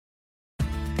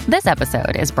This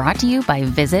episode is brought to you by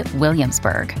Visit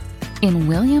Williamsburg. In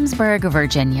Williamsburg,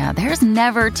 Virginia, there's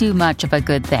never too much of a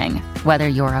good thing. Whether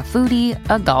you're a foodie,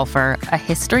 a golfer, a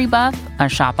history buff, a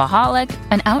shopaholic,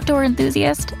 an outdoor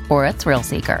enthusiast, or a thrill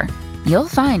seeker, you'll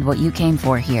find what you came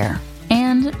for here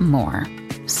and more.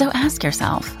 So ask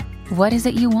yourself, what is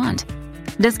it you want?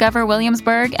 Discover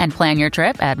Williamsburg and plan your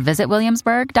trip at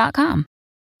visitwilliamsburg.com.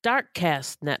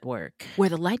 Darkcast Network, where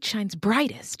the light shines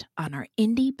brightest on our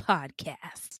indie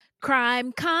podcasts.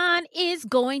 Crime Con is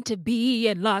going to be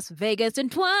in Las Vegas in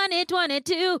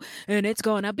 2022, and it's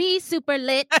going to be super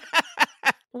lit.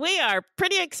 We are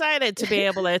pretty excited to be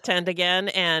able to attend again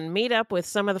and meet up with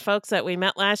some of the folks that we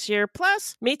met last year,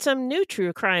 plus meet some new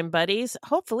true crime buddies,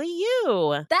 hopefully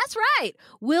you. That's right.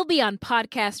 We'll be on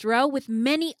Podcast Row with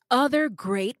many other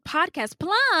great podcasts.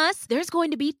 Plus, there's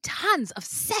going to be tons of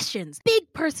sessions,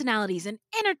 big personalities, and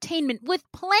entertainment with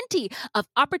plenty of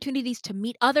opportunities to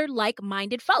meet other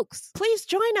like-minded folks. Please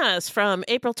join us from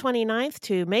April 29th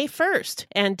to May 1st.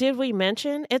 And did we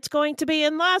mention it's going to be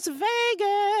in Las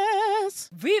Vegas?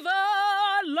 Viva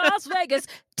Las Vegas!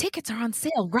 Tickets are on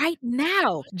sale right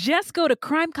now. Just go to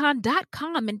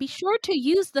crimecon.com and be sure to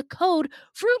use the code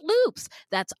Fruit Loops.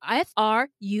 That's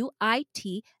FRUITLOOPS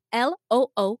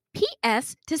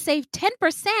to save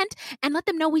 10% and let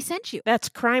them know we sent you. That's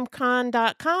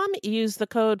crimecon.com. Use the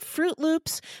code Fruit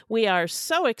Loops. We are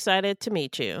so excited to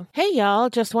meet you. Hey, y'all.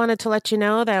 Just wanted to let you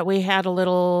know that we had a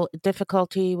little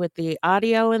difficulty with the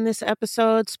audio in this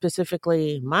episode,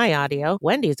 specifically my audio.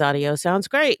 Wendy's audio sounds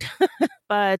great.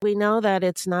 But we know that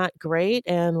it's not great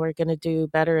and we're going to do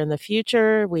better in the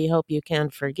future. We hope you can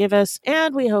forgive us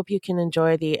and we hope you can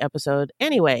enjoy the episode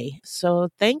anyway. So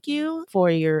thank you for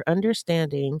your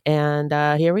understanding. And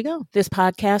here we go. This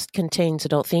podcast contains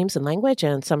adult themes and language,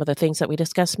 and some of the things that we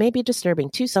discuss may be disturbing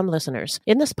to some listeners.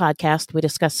 In this podcast, we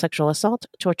discuss sexual assault,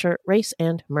 torture, race,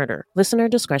 and murder. Listener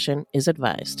discretion is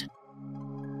advised.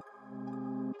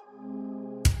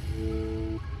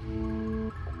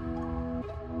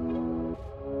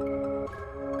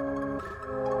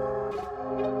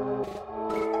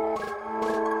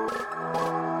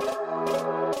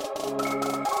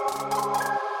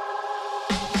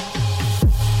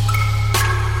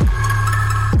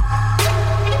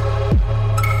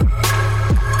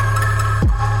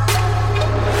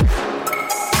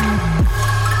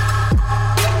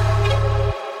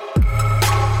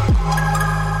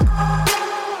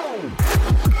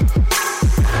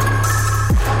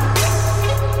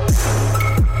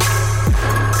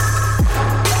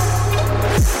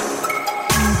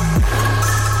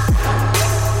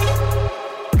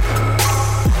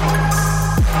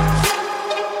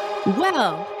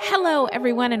 Hello,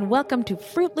 everyone, and welcome to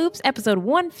Fruit Loops, episode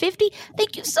 150.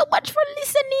 Thank you so much for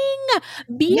listening.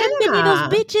 Bienvenidos,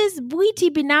 bitches. Buiti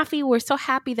Binafi. We're so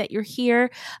happy that you're here.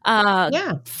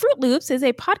 Fruit Loops is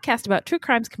a podcast about true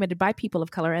crimes committed by people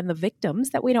of color and the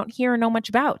victims that we don't hear or know much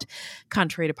about.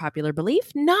 Contrary to popular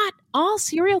belief, not all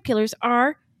serial killers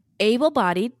are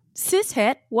able-bodied,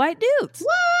 cis-het white dudes.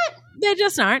 What? They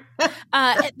just aren't.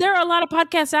 There are a lot of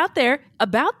podcasts out there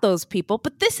about those people,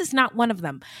 but this is not one of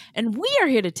them. And we are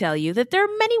here to tell you that there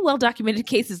are many well-documented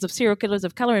cases of serial killers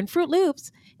of color, and Fruit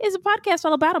Loops is a podcast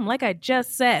all about them, like I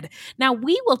just said. Now,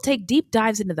 we will take deep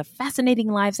dives into the fascinating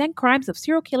lives and crimes of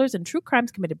serial killers and true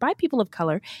crimes committed by people of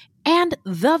color and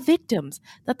the victims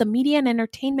that the media and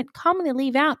entertainment commonly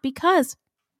leave out because,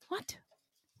 what?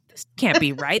 This can't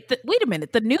be right. Wait a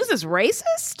minute. The news is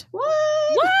racist? What?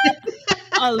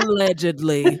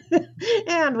 Allegedly.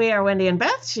 And we are Wendy and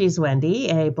Beth. She's Wendy,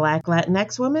 a Black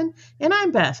Latinx woman, and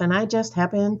I'm Beth, and I just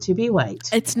happen to be white.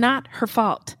 It's not her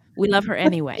fault. We love her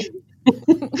anyway.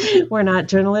 We're not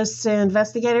journalists,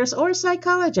 investigators, or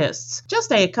psychologists.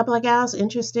 Just a couple of gals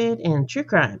interested in true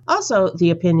crime. Also, the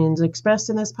opinions expressed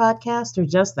in this podcast are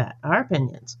just that, our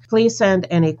opinions. Please send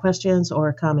any questions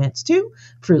or comments to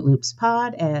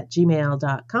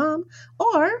fruitloopspod@gmail.com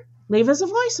or leave us a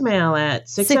voicemail at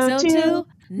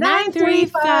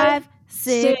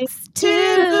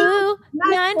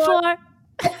 602-935-6294.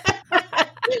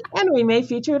 And we may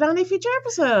feature it on a future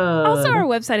episode. Also, our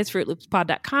website is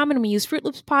fruitloopspod.com, and we use Fruit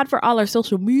Loops Pod for all our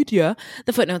social media.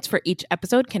 The footnotes for each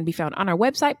episode can be found on our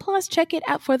website. Plus, check it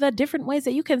out for the different ways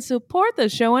that you can support the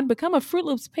show and become a Fruit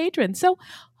Loops patron. So,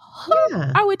 who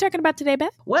are we talking about today,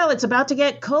 Beth? Well, it's about to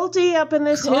get culty up in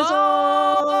this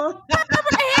hizzle.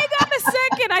 Hang on a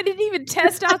second. I didn't even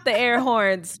test out the air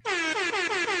horns.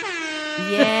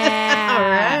 Yeah. All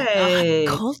right.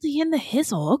 culty in the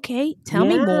hizzle. Okay, tell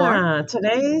me more.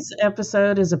 Today's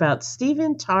episode is about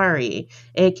Stephen Tari,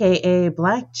 aka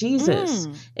Black Jesus,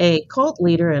 a cult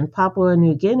leader in Papua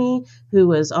New Guinea who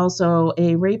was also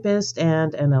a rapist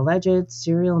and an alleged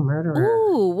serial murderer.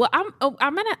 Ooh, well,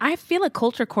 I feel a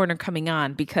culture corner coming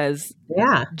on because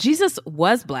Jesus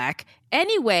was Black.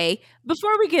 Anyway,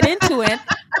 before we get into it,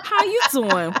 how you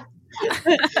doing?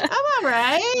 I'm all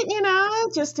right,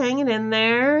 just hanging in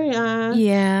there.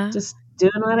 Just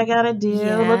doing what I gotta do.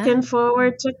 Yeah. Looking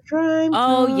forward to CrimeCon.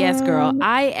 Oh, yes, girl.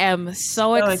 I am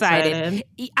so excited.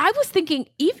 I was thinking,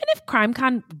 even if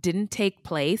CrimeCon didn't take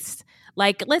place,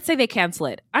 like, let's say they cancel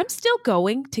it, I'm still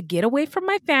going to get away from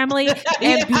my family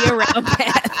and be around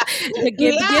Beth. To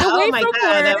get away from work.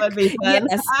 That would be fun.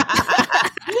 Yes.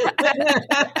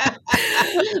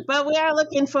 But we are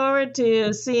looking forward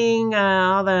to seeing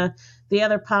all the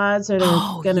other pods that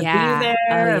are going to be there.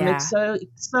 I'm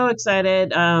so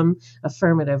excited.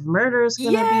 Affirmative Murder is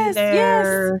going to be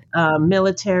there.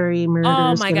 Military Murder.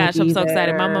 Oh my gosh, I'm so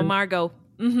excited. Mama Margot.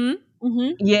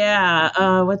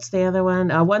 Yeah. What's the other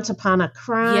one? Once Upon a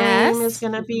Crime is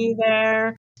going to be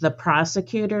there. The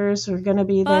prosecutors are going to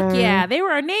be there. Fuck yeah. They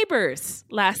were our neighbors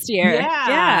last year.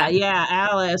 Yeah.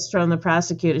 Alice from The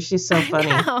Prosecutor. She's so funny.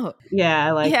 Yeah,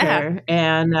 I like her.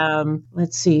 And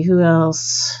let's see, who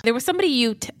else? There was somebody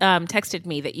you texted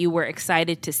me that you were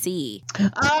excited to see.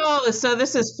 Oh, so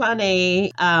this is funny.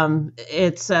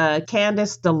 It's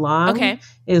Candice DeLong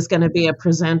is going to be a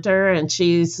presenter, and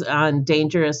she's on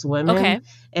Dangerous Women. Okay.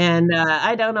 And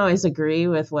I don't always agree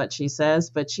with what she says,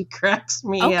 but she cracks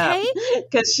me up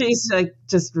because she's like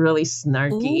just really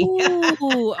snarky.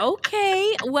 Ooh,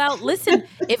 okay. Well, listen,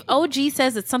 if OG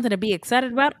says it's something to be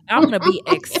excited about, I'm going to be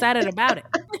excited about it.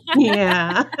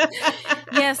 Yeah.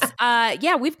 Yes.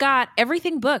 We've got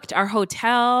everything booked. Our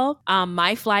hotel,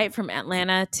 my flight from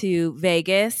Atlanta to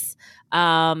Vegas.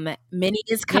 Minnie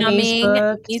is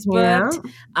coming. He's booked.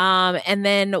 And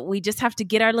then we just have to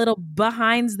get our little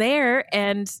behinds there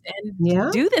and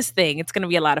do this thing. It's going to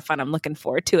be a lot of fun. I'm looking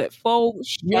forward to it. For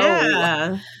sure.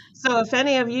 Yeah. So if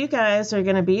any of you guys are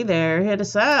going to be there, hit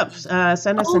us up.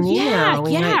 Send us an email.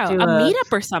 We might do a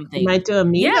meetup or something. We might do a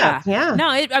meetup. Yeah.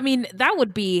 No, that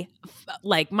would be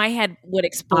like my head would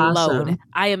explode. Awesome.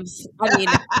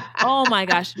 Oh my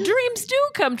gosh, dreams do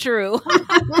come true.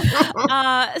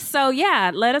 So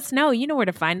yeah, let us know. You know where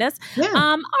to find us. Yeah.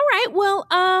 All right. Well,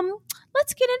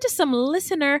 let's get into some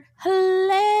listener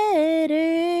letters.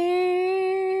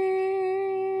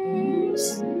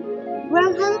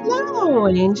 Well, hello,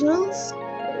 angels.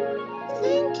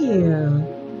 Thank you.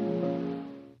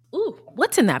 Ooh,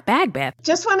 what's in that bag, Beth?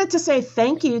 Just wanted to say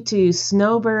thank you to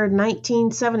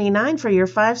Snowbird1979 for your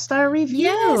 5-star review.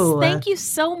 Yes, thank you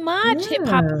so much. Hip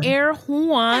Hop Air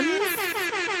Horn.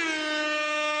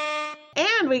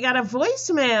 And we got a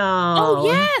voicemail. Oh,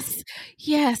 yes.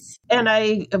 Yes. And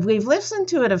we've listened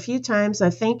to it a few times. I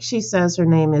think she says her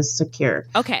name is Secure.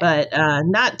 Okay. But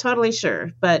not totally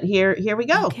sure. But here we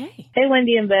go. Okay. Hey,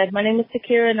 Wendy and Beth. My name is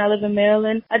Secure, and I live in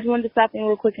Maryland. I just wanted to stop in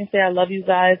real quick and say I love you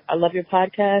guys. I love your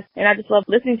podcast. And I just love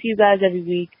listening to you guys every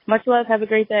week. Much love. Have a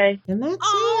great day. And that's it.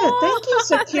 Thank you,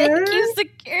 Secure. Thank you,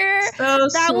 Secure. So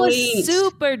that sweet. Was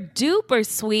super duper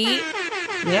sweet.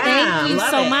 Yeah, thank you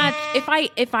so it. much.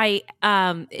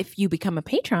 If you become a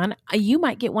patron, you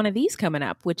might get one of these coming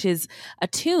up, which is a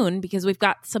tune, because we've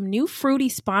got some new fruity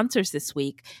sponsors this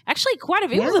week. Actually,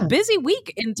 it was a busy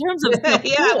week in terms of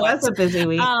yeah, it was a busy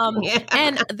week.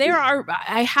 And there are,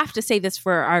 I have to say this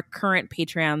for our current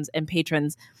Patreons and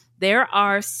patrons, there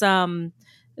are some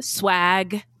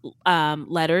swag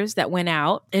letters that went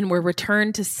out and were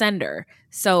returned to sender.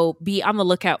 So be on the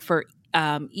lookout for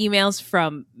emails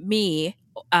from me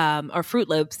or Fruit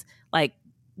Loops, like,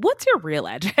 what's your real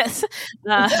address?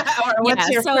 Or what's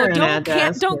your current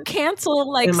address? Don't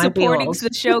cancel like supporting the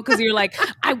show because you're like,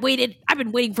 I've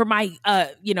been waiting for my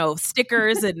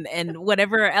stickers and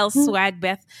whatever else swag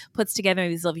Beth puts together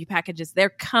in these lovely packages. They're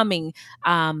coming.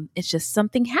 It's just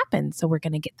something happened, so we're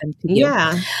gonna get them to you.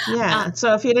 Yeah.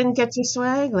 So if you didn't get your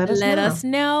swag, let us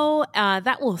know.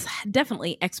 That will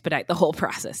definitely expedite the whole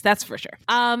process. That's for sure.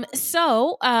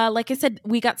 So like I said,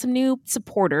 we got some new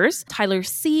supporters. Tyler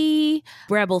C,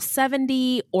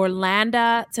 Rebel70,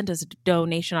 Orlando sent us a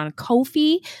donation on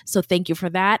Ko-fi, so thank you for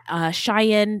that.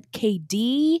 Cheyenne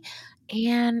KD,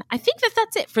 and I think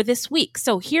that's it for this week.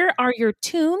 So here are your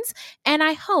tunes, and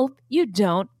I hope you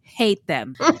don't hate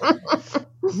them.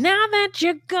 Now that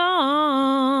you're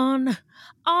gone,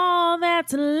 All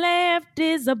that's left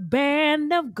is a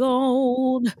band of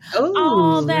gold. Ooh.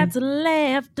 All that's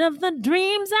left of the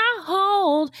dreams I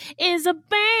hold is a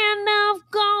band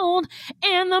of gold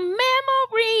and the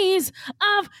memories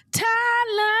of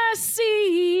Tyler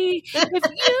C. If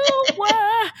you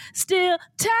were still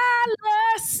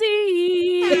Tyler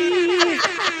C.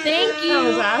 Thank That you,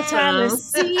 was awesome. Tyler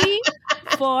C,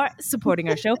 for supporting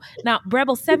our show. Now,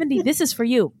 Rebel 70, this is for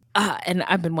you. And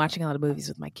I've been watching a lot of movies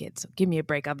with my kids, so give me a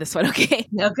break on this one, okay?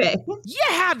 Okay. You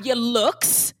have your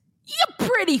looks, your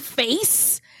pretty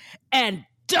face, and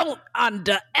don't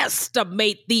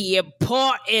underestimate the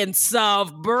importance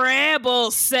of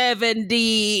Brabble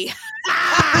 70.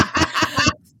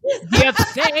 Yeah,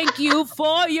 thank you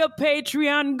for your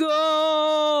Patreon goals.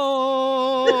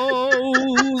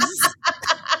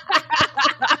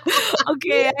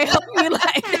 Okay, I hope you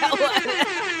like that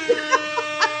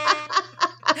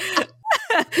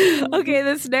one. Okay,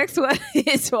 this next one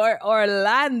is for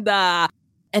Orlando.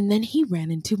 And then he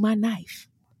ran into my knife.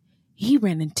 He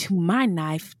ran into my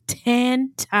knife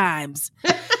 10 times.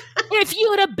 If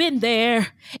you'd have been there,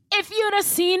 if you'd have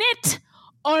seen it,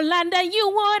 Orlando,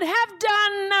 you would have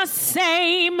done the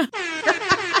same.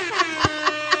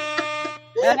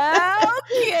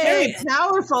 Very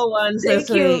powerful ones Thank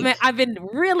this you, week. man. I've been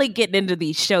really getting into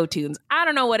these show tunes. I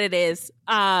don't know what it is.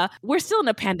 We're still in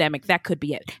a pandemic. That could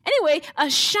be it. Anyway,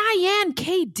 Cheyenne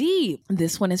KD.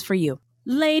 This one is for you.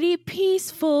 Lady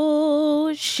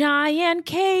Peaceful, Cheyenne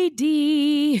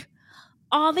KD.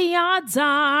 All the odds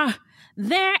are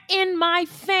they're in my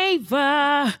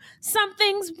favor.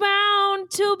 Something's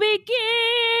bound to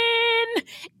begin.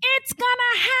 It's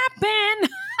gonna happen.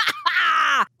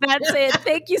 That's it.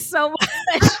 Thank you so much.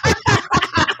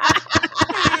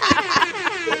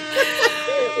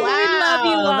 Wow, We love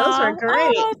you all. those were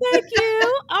great. Oh, thank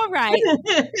you. All right.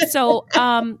 So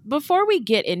before we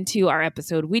get into our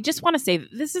episode, we just want to say that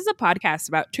this is a podcast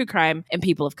about true crime and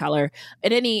people of color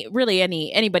and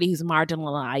anybody who's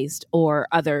marginalized or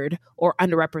othered or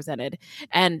underrepresented.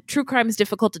 And true crime is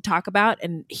difficult to talk about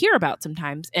and hear about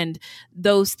sometimes. And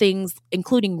those things,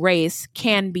 including race,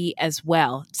 can be as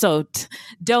well. So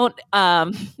don't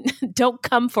come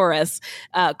for us,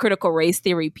 critical race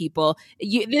theory people.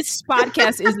 This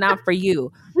podcast is not for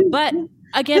you. But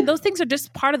again, those things are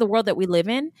just part of the world that we live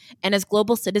in. And as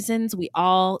global citizens, we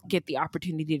all get the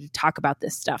opportunity to talk about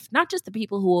this stuff, not just the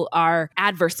people who are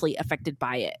adversely affected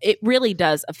by it. It really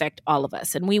does affect all of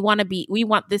us. And we want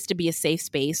this to be a safe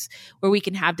space where we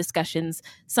can have discussions.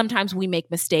 Sometimes we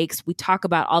make mistakes. We talk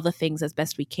about all the things as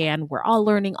best we can. We're all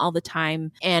learning all the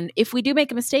time. And if we do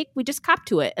make a mistake, we just cop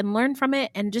to it and learn from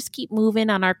it and just keep moving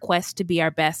on our quest to be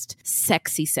our best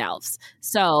sexy selves.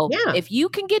 So if you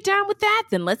can get down with that,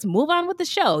 then let's move on with the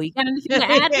show. You got anything to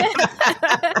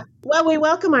add? Well, we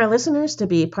welcome our listeners to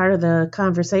be part of the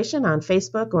conversation on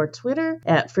Facebook or Twitter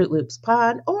at Fruit Loops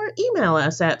Pod, or email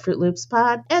us at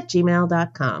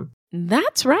fruitloopspod@gmail.com.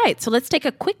 That's right. So let's take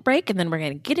a quick break and then we're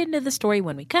going to get into the story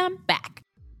when we come back.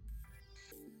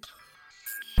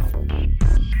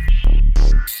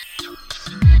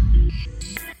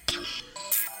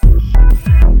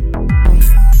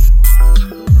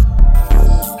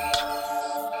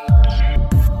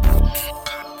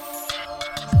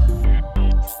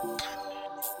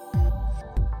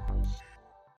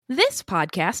 This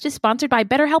podcast is sponsored by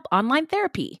BetterHelp Online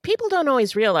Therapy. People don't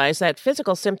always realize that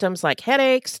physical symptoms like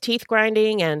headaches, teeth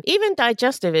grinding, and even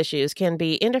digestive issues can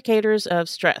be indicators of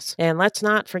stress. And let's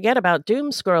not forget about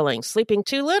doom scrolling, sleeping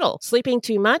too little, sleeping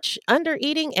too much,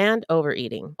 undereating, and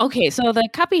overeating. Okay, so the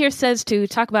copy here says to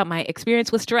talk about my experience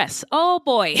with stress. Oh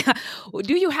boy,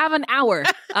 do you have an hour?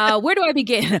 Where do I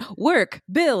begin? Work,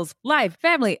 bills, life,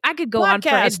 family. I could go on for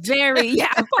a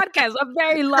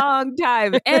very long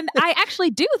time. And I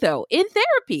actually do, though, in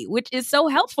therapy, which is so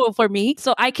helpful for me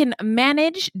so I can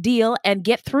manage, deal, and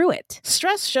get through it.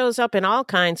 Stress shows up in all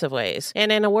kinds of ways.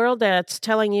 And in a world that's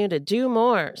telling you to do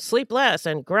more, sleep less,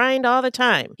 and grind all the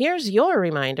time, here's your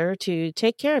reminder to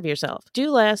take care of yourself,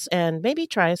 do less, and maybe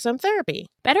try some therapy.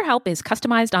 BetterHelp is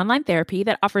customized online therapy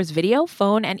that offers video,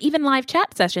 phone, and even live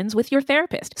chat sessions with your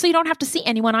therapist, so you don't have to see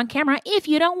anyone on camera if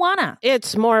you don't wanna.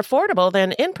 It's more affordable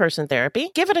than in-person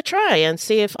therapy. Give it a try and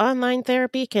see if online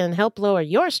therapy can help lower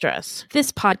your stress.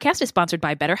 This podcast is sponsored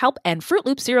by BetterHelp, and Fruit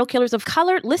Loop Serial Killers of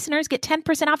Color listeners get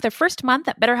 10% off their first month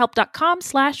at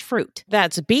betterhelp.com/fruit.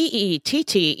 That's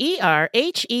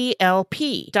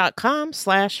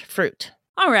BETTERHELP.com/fruit.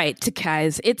 All right,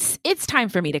 guys, it's time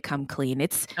for me to come clean.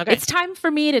 It's time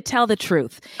for me to tell the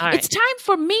truth. Right. It's time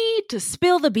for me to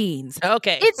spill the beans.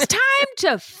 Okay. It's time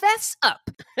to fess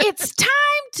up. It's time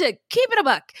to keep it a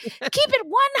buck. Keep it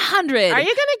 100. Are you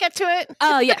going to get to it?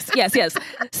 Oh, yes.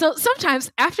 So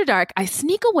sometimes after dark, I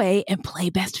sneak away and play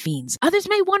Best Fiends. Others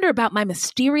may wonder about my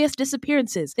mysterious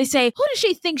disappearances. They say, who does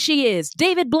she think she is?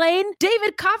 David Blaine?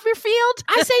 David Copperfield?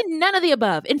 I say none of the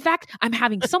above. In fact, I'm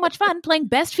having so much fun playing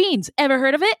Best Fiends. Ever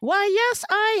heard of it? Why, yes,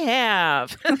 I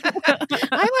have.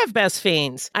 I love Best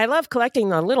Fiends. I love collecting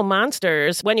the little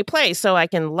monsters when you play so I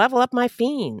can level up my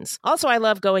fiends. Also, I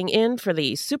love going in for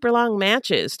the super long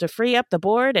matches to free up the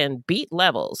board and beat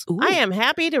levels. Ooh. I am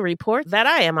happy to report that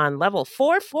I am on level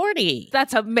 440.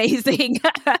 That's amazing.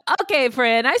 Okay,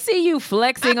 friend, I see you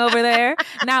flexing over there.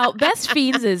 Now, Best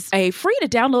Fiends is a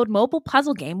free-to-download mobile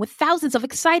puzzle game with thousands of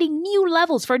exciting new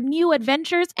levels for new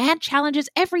adventures and challenges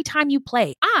every time you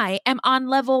play. I am on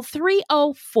level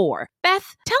 304.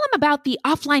 Beth, tell them about the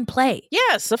offline play.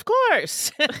 Yes, of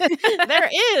course. There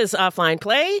is offline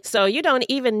play, so you don't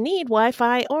even need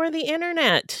Wi-Fi or the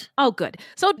internet. Oh, good.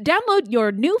 So download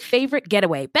your new favorite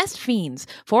getaway, Best Fiends,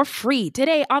 for free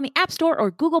today on the App Store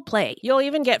or Google Play. You'll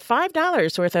even get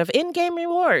 $5 worth of in-game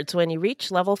rewards when you reach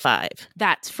level 5.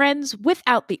 That's friends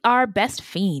without the R, Best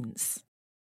Fiends.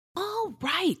 All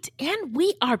right, and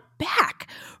we are back.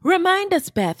 Remind us,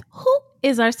 Beth, who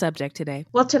is our subject today?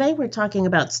 Well, today we're talking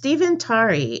about Stephen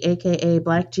Tari, a.k.a.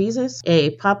 Black Jesus, a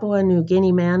Papua New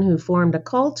Guinea man who formed a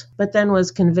cult, but then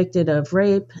was convicted of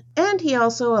rape, and he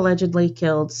also allegedly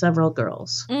killed several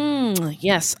girls.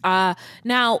 Yes.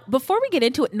 Now, before we get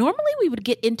into it, normally we would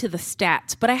get into the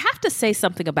stats, but I have to say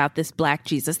something about this Black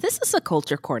Jesus. This is a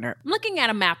culture corner. I'm looking at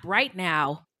a map right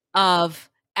now of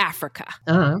Africa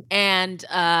and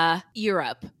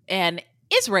Europe, and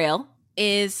Israel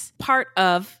is part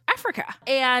of Africa.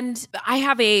 And I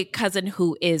have a cousin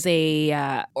who is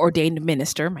a ordained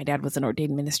minister. My dad was an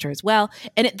ordained minister as well.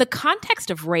 And the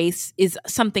context of race is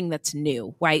something that's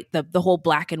new, right? The whole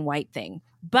black and white thing.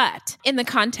 But in the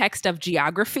context of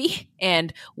geography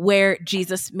and where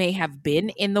Jesus may have been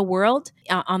in the world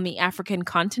on the African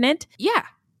continent, yeah,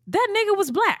 that nigga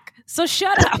was black. So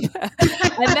shut up.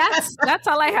 And that's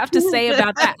all I have to say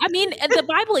about that. I mean, the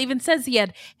Bible even says he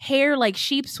had hair like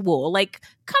sheep's wool. Like,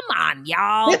 come on,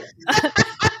 y'all.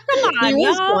 Come on, he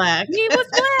was y'all. black. He was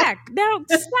black. Now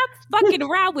stop fucking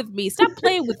around with me. Stop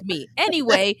playing with me.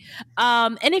 Anyway,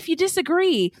 and if you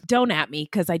disagree, don't at me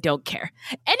because I don't care.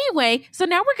 Anyway, so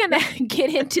now we're going to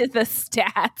get into the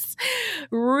stats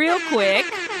real quick.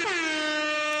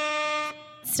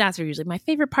 Stats are usually my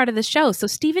favorite part of the show. So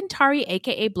Stephen Tari,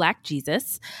 aka Black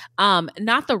Jesus,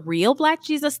 not the real Black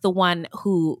Jesus, the one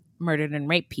who murdered and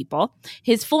raped people.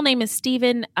 His full name is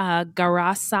Stephen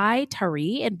Garasai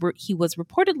Tari, and he was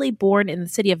reportedly born in the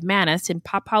city of Manus in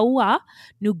Papua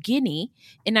New Guinea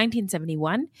in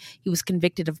 1971. He was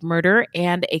convicted of murder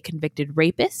and a convicted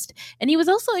rapist, and he was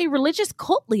also a religious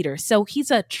cult leader. So he's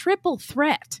a triple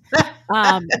threat.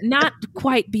 Not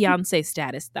quite Beyonce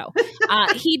status, though.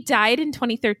 He died in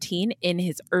 2013 in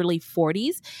his early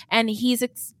 40s, and he's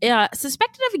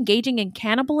suspected of engaging in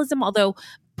cannibalism, although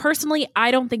personally,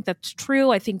 I don't think that's true.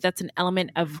 I think that's an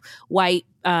element of white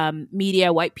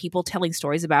media, white people telling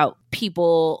stories about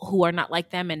people who are not like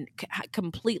them and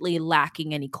completely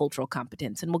lacking any cultural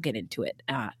competence. And we'll get into it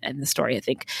in the story, I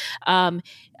think.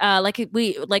 Like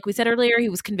we said earlier, he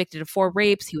was convicted of 4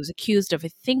 rapes. He was accused of, I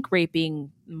think,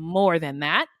 raping more than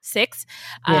that, 6,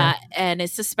 and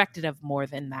is suspected of more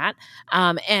than that,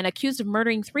 and accused of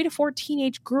murdering 3 to 4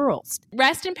 teenage girls.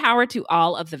 Rest in power to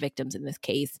all of the victims in this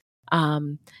case.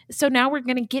 So now we're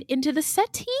going to get into the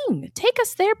setting. Take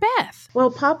us there, Beth.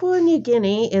 Well, Papua New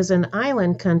Guinea is an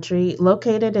island country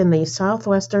located in the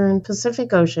southwestern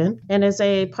Pacific Ocean and is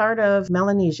a part of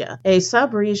Melanesia, a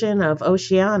sub-region of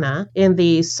Oceania in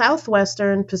the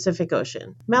southwestern Pacific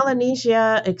Ocean.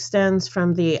 Melanesia extends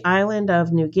from the island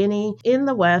of New Guinea in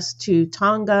the west to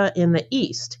Tonga in the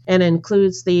east and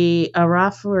includes the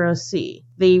Arafura Sea.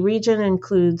 The region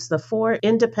includes the 4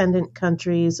 independent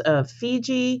countries of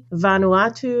Fiji,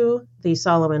 Vanuatu, the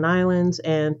Solomon Islands,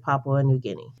 and Papua New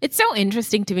Guinea. It's so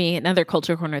interesting to me, another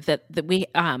culture corner, that we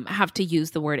have to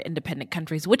use the word independent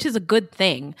countries, which is a good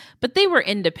thing, but they were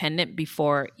independent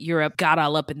before Europe got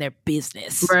all up in their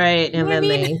business. Right, and then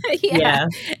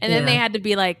And then they had to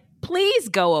be like, Please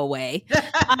go away.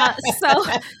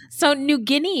 So New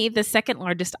Guinea, the second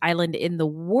largest island in the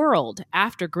world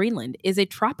after Greenland, is a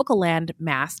tropical land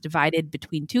mass divided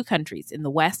between two countries. In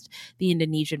the west, the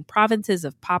Indonesian provinces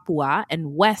of Papua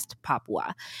and West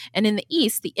Papua. And in the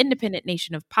east, the independent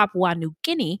nation of Papua New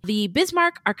Guinea, the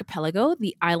Bismarck Archipelago,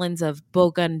 the islands of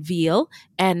Bougainville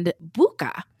and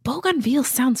Buka. Bougainville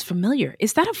sounds familiar.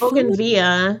 Is that a food?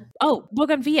 Bougainvillea. Oh,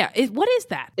 Bougainvillea. What is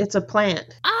that? It's a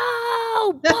plant.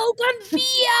 Oh,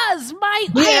 bougainvilleas! I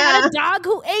had a dog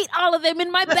who ate all of them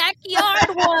in my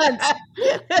backyard once.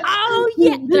 Oh,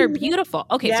 yeah. They're beautiful.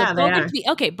 Okay, Yeah, so they are.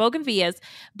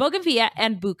 Bougainvillea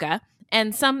and Buka,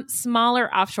 and some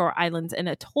smaller offshore islands and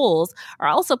atolls are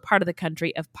also part of the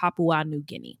country of Papua New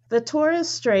Guinea. The Torres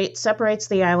Strait separates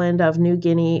the island of New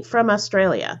Guinea from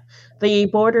Australia. The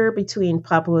border between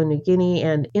Papua New Guinea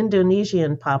and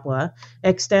Indonesian Papua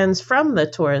extends from the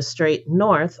Torres Strait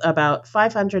north about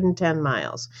 510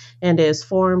 miles and is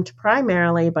formed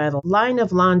primarily by the line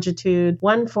of longitude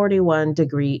 141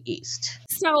 degree east.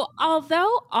 So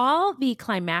although all the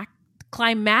climatic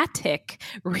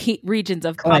regions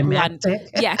of Papua. Climactic.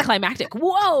 Yeah, climactic.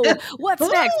 Whoa, what's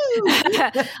next?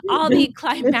 All the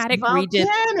climatic regions.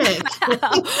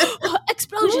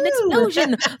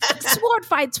 Explosion. Sword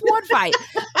fight.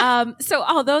 So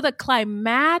although the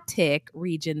climatic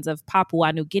regions of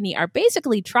Papua New Guinea are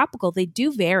basically tropical, they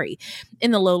do vary.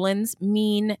 In the lowlands,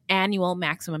 mean annual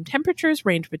maximum temperatures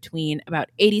range between about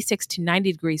 86 to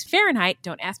 90 degrees Fahrenheit.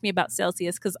 Don't ask me about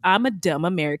Celsius because I'm a dumb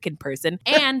American person.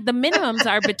 And the minimums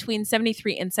are between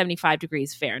 73 and 75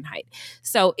 degrees Fahrenheit.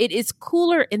 So it is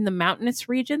cooler in the mountainous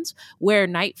regions where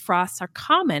night frosts are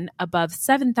common above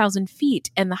 7,000 feet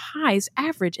and the highs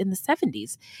average in the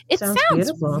 70s. It sounds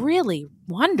beautiful. really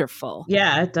wonderful.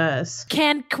 Yeah, it does.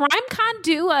 Can CrimeCon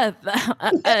do an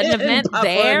event Papua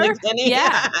there? New Guinea.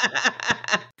 Yeah.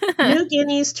 New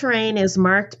Guinea's terrain is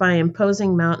marked by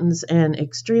imposing mountains and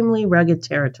extremely rugged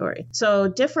territory. So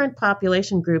different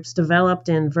population groups developed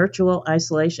in virtual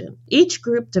isolation. Each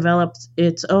group developed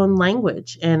its own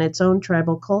language and its own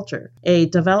tribal culture, a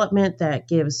development that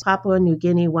gives Papua New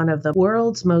Guinea one of the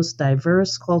world's most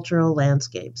diverse cultural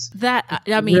landscapes.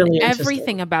 Really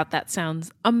everything about that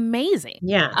sounds amazing.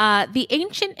 Yeah. The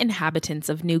ancient inhabitants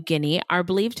of New Guinea are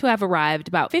believed to have arrived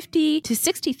about 50 to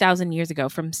 60,000 years ago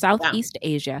from Southeast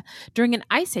Asia during an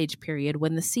ice age period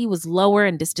when the sea was lower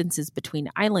and distances between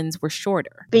islands were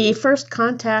shorter. The first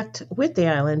contact with the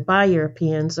island by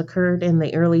Europeans occurred in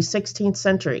the early 16th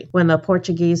century when the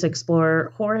Portuguese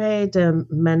explorer Jorge de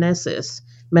Menezes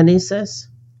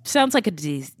Sounds like a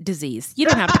disease. You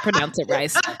don't have to pronounce it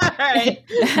right. All right.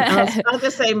 I'll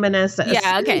just say Menezes.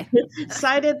 Yeah, okay.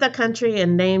 Cited the country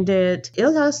and named it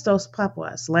Ilhas dos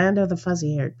Papuas, land of the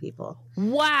fuzzy-haired people.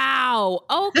 Wow.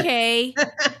 Okay.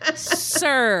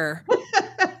 Sir.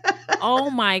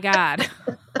 Oh, my God.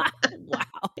 Wow.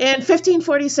 In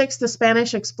 1546, the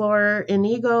Spanish explorer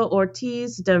Inigo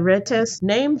Ortiz de Retes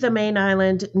named the main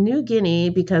island New Guinea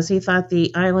because he thought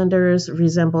the islanders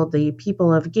resembled the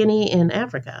people of Guinea in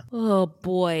Africa. Oh,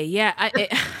 boy. Yeah.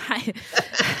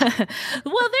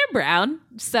 Well, they're brown,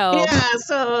 so... Yeah,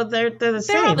 so they're the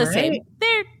same, They're all the right? same.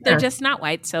 They're just not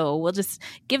white, so we'll just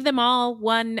give them all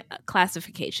one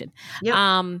classification.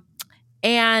 Yep.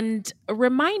 And a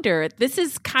reminder, this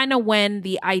is kind of when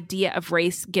the idea of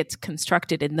race gets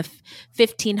constructed in the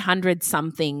 1500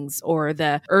 somethings or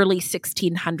the early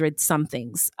 1600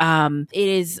 somethings. It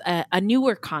is a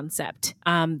newer concept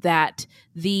that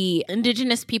the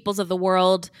indigenous peoples of the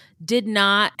world did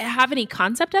not have any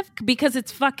concept of because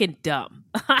it's fucking dumb.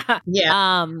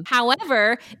 Yeah.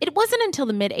 However, it wasn't until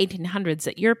the mid 1800s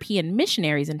that European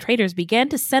missionaries and traders began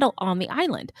to settle on the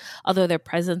island. Although their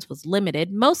presence was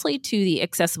limited mostly to the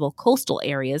accessible coastal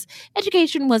areas,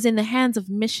 education was in the hands of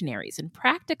missionaries, and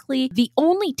practically the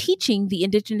only teaching the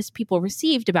indigenous people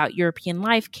received about European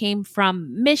life came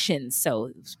from missions. So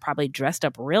it was probably dressed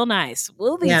up real nice.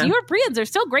 Well, these Europeans are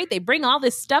so great. They bring all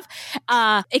this stuff,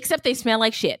 except they smell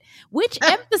like shit, which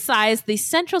emphasized the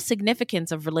central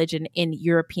significance of religion in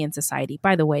European society.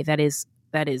 By the way, that is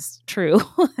true.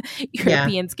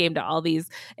 Europeans came to all these,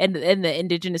 and the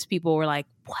indigenous people were like,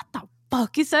 what the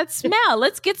fuck is that smell?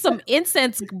 Let's get some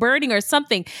incense burning or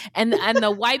something. And the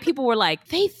white people were like,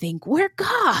 they think we're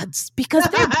gods because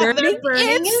they're burning,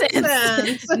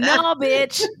 incense. No,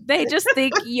 bitch. They just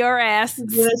think your ass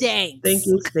stinks. Think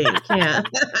you stink, yeah.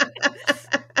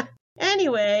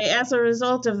 Anyway, as a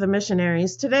result of the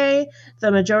missionaries, today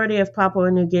the majority of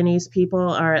Papua New Guinea's people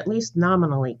are at least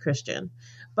nominally Christian.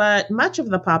 But much of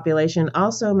the population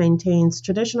also maintains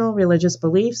traditional religious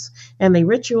beliefs, and the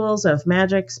rituals of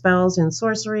magic, spells, and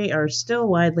sorcery are still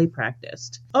widely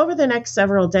practiced. Over the next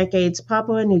several decades,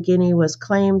 Papua New Guinea was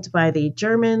claimed by the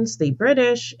Germans, the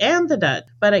British, and the Dutch,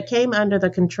 but it came under the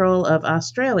control of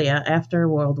Australia after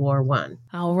World War I.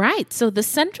 All right. So the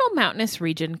central mountainous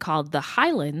region called the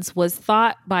Highlands was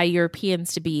thought by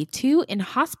Europeans to be too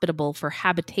inhospitable for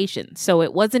habitation. So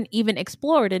it wasn't even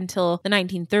explored until the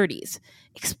 1930s.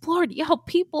 Explored,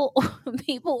 people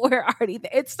were already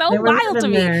there. It's so wild to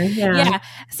me. Yeah.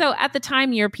 So at the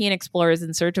time, European explorers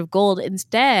in search of gold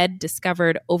instead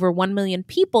discovered over 1 million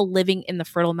people living in the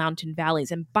fertile mountain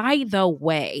valleys. And by the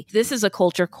way, this is a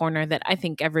culture corner that I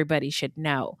think everybody should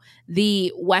know.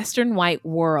 The Western white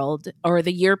world, or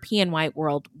the European white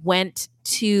world, went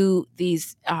to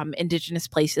these indigenous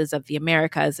places of the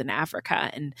Americas and Africa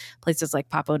and places like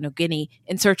Papua New Guinea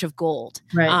in search of gold.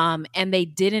 Right. And they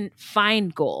didn't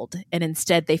find gold, and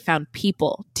instead they found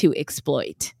people to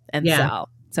exploit and sell.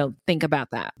 So think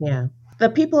about that. Yeah. The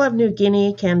people of New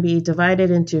Guinea can be divided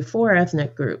into 4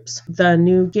 ethnic groups. The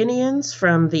New Guineans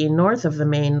from the north of the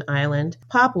main island,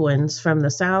 Papuans from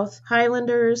the south,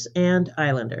 Highlanders, and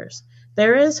Islanders.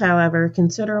 There is, however,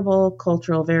 considerable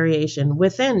cultural variation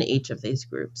within each of these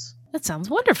groups. That sounds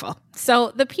wonderful.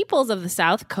 So the peoples of the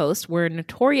South Coast were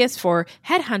notorious for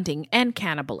headhunting and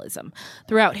cannibalism.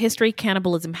 Throughout history,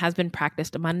 cannibalism has been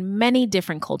practiced among many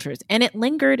different cultures, and it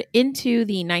lingered into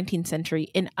the 19th century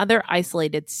in other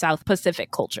isolated South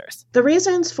Pacific cultures. The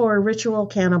reasons for ritual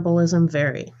cannibalism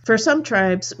vary. For some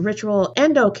tribes, ritual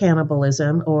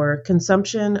endocannibalism, or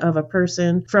consumption of a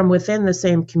person from within the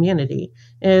same community,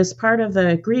 is part of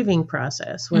the grieving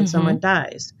process when someone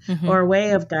dies, or a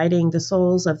way of guiding the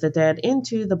souls of the dead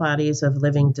into the bodies of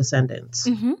living descendants.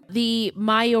 The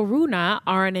Mayoruna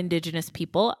are an indigenous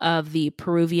people of the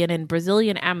Peruvian and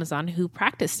Brazilian Amazon who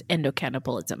practiced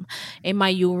endocannibalism. A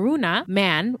Mayoruna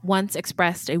man once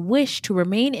expressed a wish to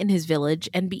remain in his village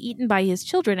and be eaten by his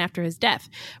children after his death,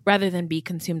 rather than be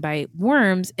consumed by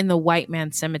worms in the white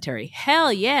man's cemetery.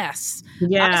 Hell yes.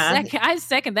 Yeah. I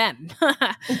second that.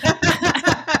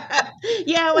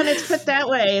 Yeah, when it's put that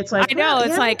way, it's like, I know, well,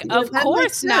 it's like, of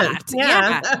course not.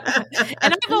 Yeah.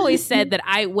 And I've always said that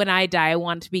when I die, I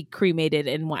want to be cremated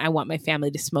and I want my family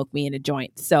to smoke me in a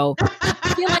joint. So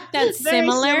I feel like that's Very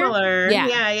similar.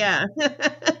 Yeah.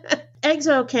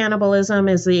 Exocannibalism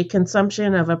is the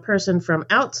consumption of a person from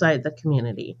outside the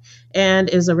community and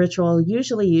is a ritual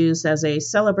usually used as a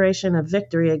celebration of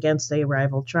victory against a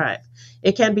rival tribe.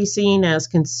 It can be seen as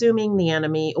consuming the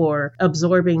enemy or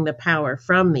absorbing the power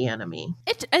from the enemy.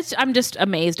 I'm just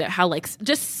amazed at how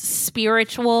just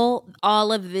spiritual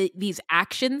all of these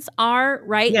actions are,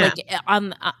 right? Yeah.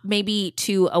 Like maybe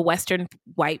to a Western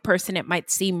white person, it might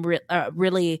seem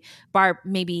really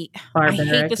barbaric. I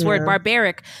hate this word,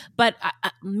 barbaric, but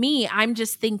I'm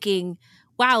just thinking,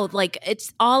 wow, like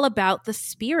it's all about the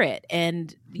spirit,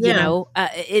 and you know,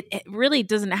 it really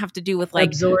doesn't have to do with like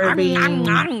absorbing.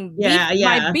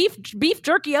 My beef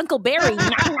jerky, Uncle Barry.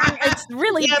 It's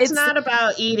really it's not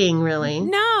about eating, really.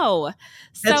 No,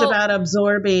 it's about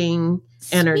absorbing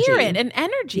energy, spirit and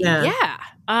energy.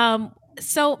 Yeah.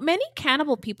 So many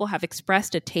cannibal people have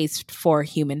expressed a taste for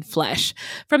human flesh.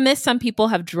 From this, some people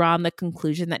have drawn the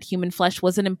conclusion that human flesh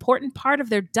was an important part of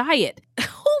their diet. Who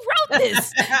wrote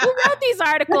this? Who wrote these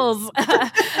articles?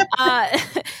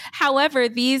 However,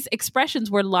 these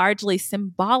expressions were largely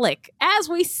symbolic. As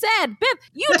we said, Biff,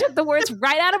 you took the words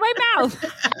right out of my mouth.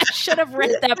 I should have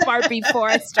read that part before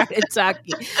I started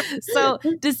talking. So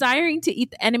desiring to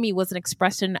eat the enemy was an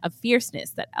expression of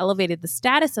fierceness that elevated the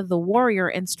status of the warrior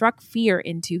and struck fear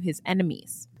into his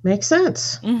enemies. Makes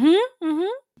sense.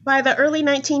 By the early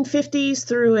 1950s,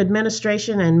 through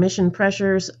administration and mission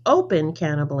pressures, open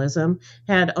cannibalism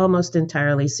had almost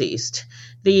entirely ceased.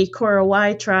 The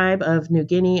Korowai tribe of New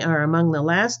Guinea are among the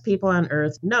last people on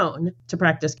Earth known to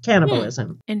practice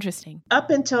cannibalism. Interesting.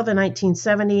 Up until the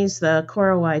 1970s, the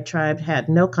Korowai tribe had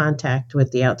no contact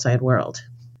with the outside world.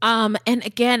 And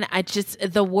again,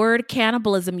 the word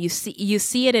cannibalism, you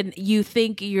see it and you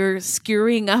think you're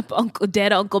skewering up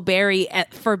dead Uncle Barry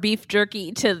for beef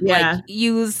jerky to like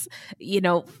use,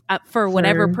 for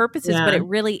whatever purposes, but it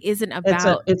really isn't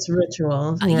about. It's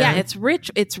ritual.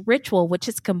 It's ritual, which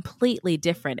is completely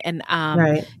different, and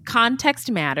context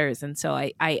matters. And so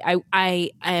I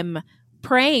am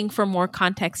praying for more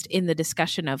context in the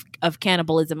discussion of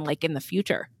cannibalism, like in the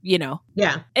future. Yeah.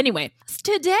 Anyway,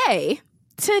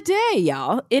 Today,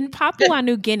 y'all, in Papua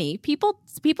New Guinea,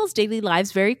 people's daily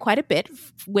lives vary quite a bit,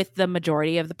 with the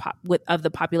majority of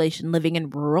the population living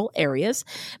in rural areas.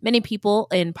 Many people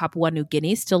in Papua New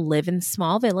Guinea still live in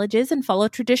small villages and follow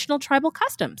traditional tribal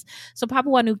customs. So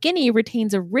Papua New Guinea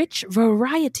retains a rich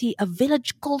variety of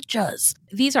village cultures.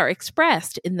 These are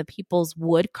expressed in the people's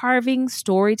wood carving,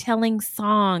 storytelling,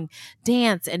 song,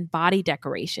 dance, and body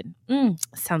decoration.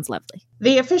 Sounds lovely.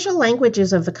 The official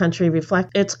languages of the country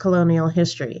reflect its colonial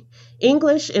history.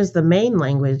 English is the main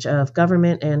language of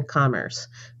government and commerce,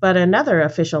 but another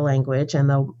official language, and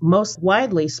the most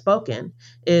widely spoken,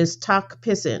 is Tok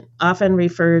Pisin, often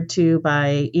referred to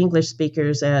by English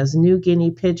speakers as New Guinea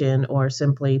Pidgin or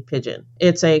simply Pidgin.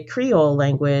 It's a Creole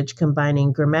language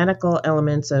combining grammatical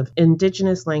elements of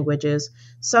indigenous languages,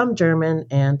 some German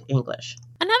and English.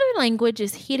 Another language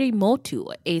is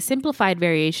Hirimotu, a simplified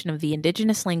variation of the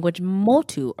indigenous language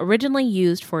Motu, originally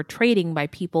used for trading by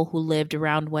people who lived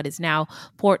around what is now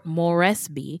Port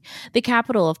Moresby, the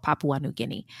capital of Papua New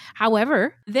Guinea.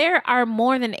 However, there are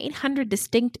more than 800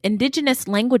 distinct indigenous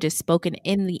languages spoken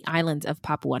in the islands of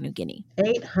Papua New Guinea.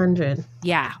 800.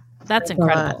 Yeah, that's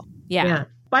incredible. Yeah.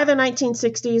 By the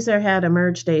 1960s, there had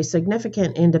emerged a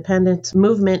significant independence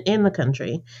movement in the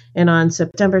country, and on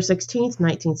September 16,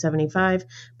 1975,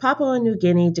 Papua New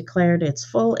Guinea declared its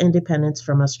full independence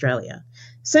from Australia.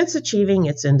 Since achieving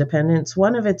its independence,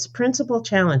 one of its principal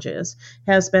challenges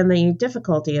has been the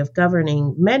difficulty of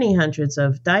governing many hundreds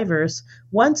of diverse,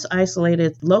 once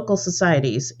isolated local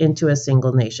societies into a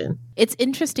single nation. It's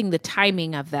interesting the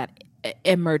timing of that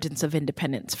emergence of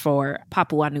independence for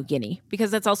Papua New Guinea, because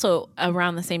that's also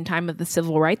around the same time of the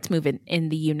civil rights movement in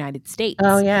the United States.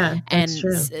 Oh, yeah, that's and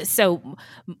true. So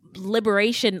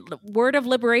word of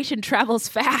liberation travels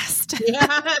fast.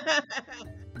 Yeah.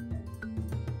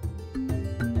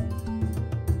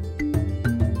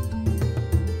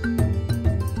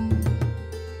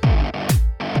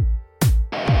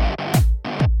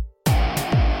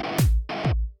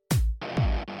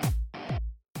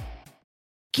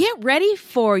 Get ready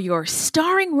for your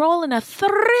starring role in a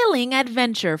thrilling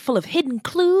adventure full of hidden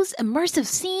clues, immersive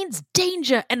scenes,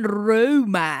 danger, and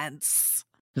romance.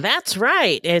 That's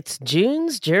right. It's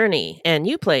June's Journey, and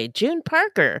you play June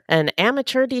Parker, an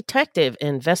amateur detective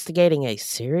investigating a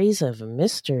series of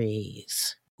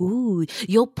mysteries. Ooh,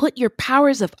 you'll put your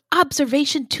powers of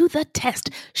observation to the test,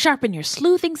 sharpen your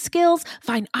sleuthing skills,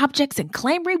 find objects, and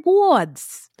claim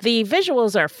rewards. The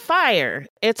visuals are fire.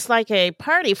 It's like a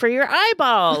party for your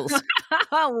eyeballs.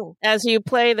 As you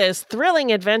play this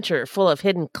thrilling adventure full of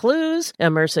hidden clues,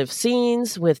 immersive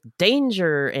scenes with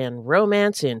danger and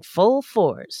romance in full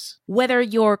force. Whether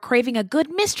you're craving a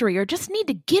good mystery or just need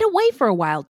to get away for a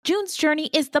while, June's Journey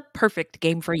is the perfect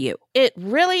game for you. It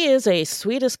really is a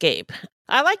sweet escape.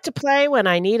 I like to play when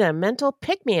I need a mental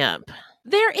pick-me-up.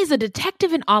 There is a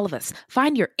detective in all of us.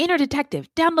 Find your inner detective.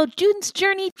 Download June's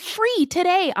Journey free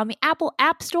today on the Apple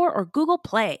App Store or Google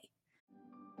Play.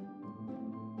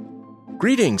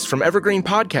 Greetings from Evergreen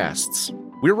Podcasts.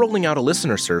 We're rolling out a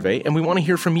listener survey, and we want to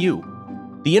hear from you.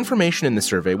 The information in the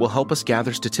survey will help us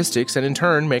gather statistics and in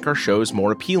turn make our shows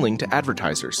more appealing to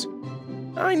advertisers.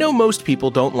 I know most people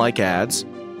don't like ads,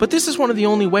 but this is one of the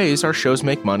only ways our shows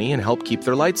make money and help keep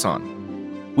their lights on.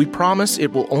 We promise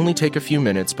it will only take a few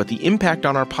minutes, but the impact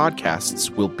on our podcasts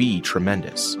will be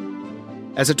tremendous.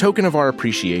 As a token of our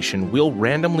appreciation, we'll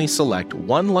randomly select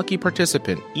one lucky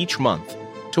participant each month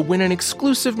to win an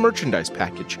exclusive merchandise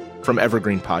package from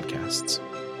Evergreen Podcasts.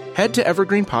 Head to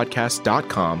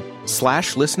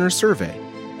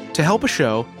evergreenpodcast.com/listenersurvey to help a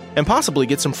show and possibly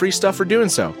get some free stuff for doing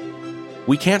so.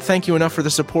 We can't thank you enough for the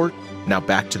support. Now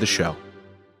back to the show.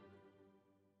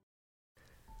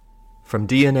 From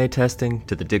DNA testing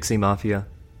to the Dixie Mafia,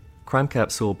 Crime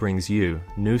Capsule brings you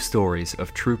new stories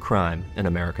of true crime in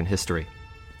American history.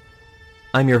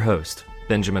 I'm your host,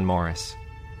 Benjamin Morris.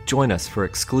 Join us for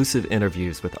exclusive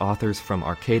interviews with authors from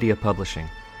Arcadia Publishing,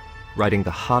 writing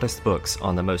the hottest books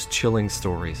on the most chilling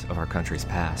stories of our country's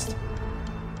past.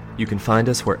 You can find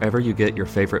us wherever you get your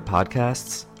favorite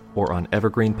podcasts or on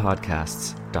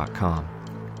evergreenpodcasts.com.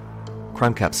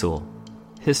 Crime Capsule.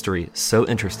 History so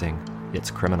interesting,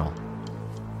 it's criminal.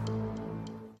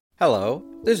 Hello,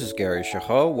 this is Gary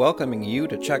Chahot welcoming you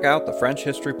to check out the French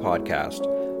History Podcast.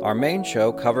 Our main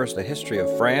show covers the history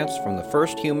of France from the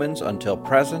first humans until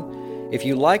present. If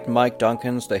you liked Mike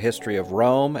Duncan's The History of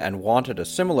Rome and wanted a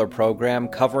similar program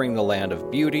covering the land of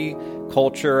beauty,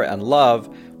 culture, and love,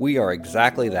 we are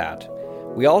exactly that.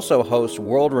 We also host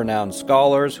world-renowned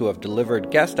scholars who have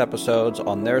delivered guest episodes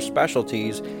on their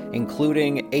specialties,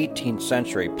 including 18th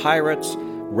century pirates,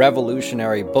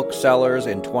 revolutionary booksellers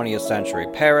in 20th century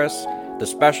Paris, the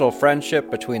special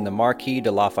friendship between the Marquis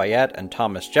de Lafayette and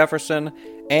Thomas Jefferson,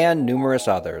 and numerous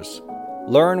others.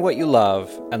 Learn what you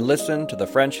love and listen to the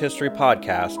French History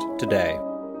Podcast today.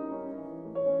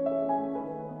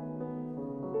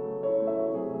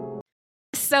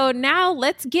 So now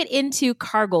let's get into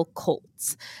cargo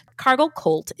cults. Cargo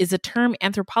cult is a term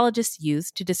anthropologists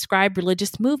use to describe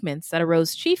religious movements that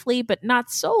arose chiefly, but not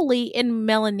solely, in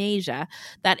Melanesia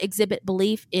that exhibit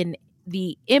belief in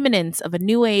the imminence of a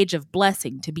new age of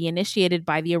blessing to be initiated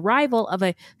by the arrival of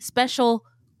a special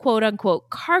quote-unquote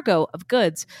cargo of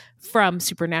goods from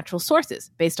supernatural sources,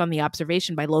 based on the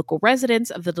observation by local residents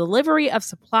of the delivery of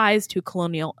supplies to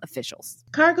colonial officials.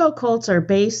 Cargo cults are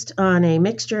based on a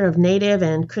mixture of native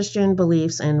and Christian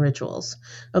beliefs and rituals.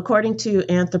 According to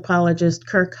anthropologist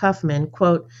Kirk Huffman,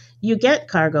 quote, "You get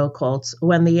cargo cults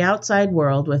when the outside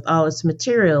world, with all its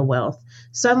material wealth,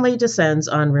 suddenly descends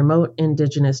on remote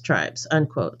indigenous tribes,"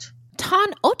 unquote. Tan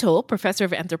Otto, professor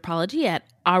of anthropology at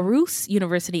Aarhus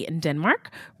University in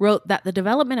Denmark, wrote that the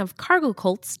development of cargo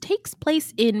cults takes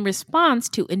place in response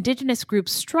to indigenous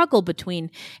groups' struggle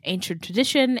between ancient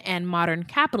tradition and modern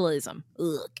capitalism.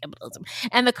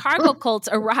 And the cargo cults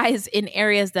arise in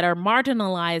areas that are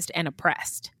marginalized and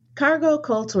oppressed. Cargo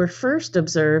cults were first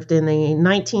observed in the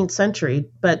 19th century,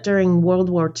 but during World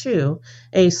War II,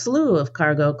 a slew of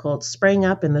cargo cults sprang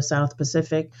up in the South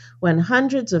Pacific when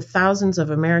hundreds of thousands of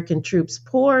American troops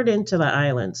poured into the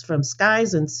islands from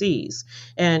skies and seas,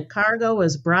 and cargo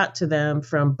was brought to them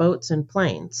from boats and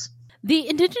planes. The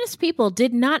indigenous people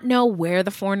did not know where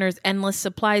the foreigners' endless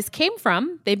supplies came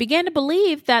from. They began to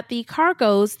believe that the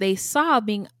cargoes they saw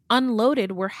being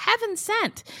unloaded were heaven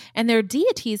sent, and their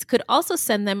deities could also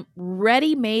send them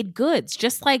ready-made goods,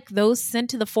 just like those sent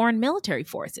to the foreign military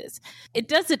forces.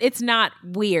 It's not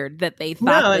weird that they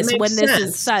thought this when this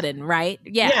is sudden, right?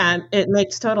 Yeah, it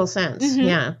makes total sense. Mm-hmm.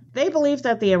 Yeah. They believe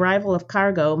that the arrival of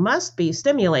cargo must be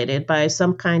stimulated by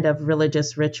some kind of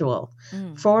religious ritual.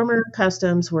 Former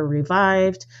customs were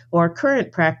revived or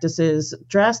current practices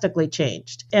drastically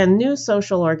changed, and new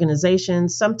social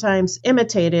organizations, sometimes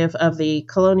imitative of the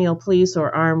colonial police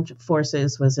or armed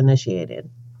forces, was initiated.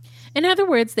 In other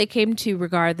words, they came to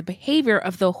regard the behavior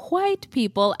of the white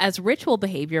people as ritual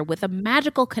behavior with a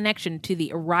magical connection to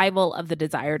the arrival of the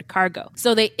desired cargo.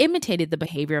 So they imitated the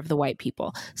behavior of the white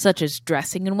people, such as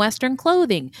dressing in Western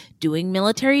clothing, doing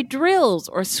military drills,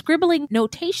 or scribbling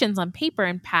notations on paper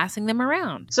and passing them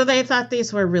around. So they thought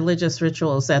these were religious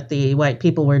rituals that the white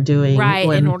people were doing. Right,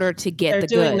 in order to get the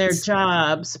goods. They're doing their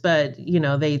jobs, but,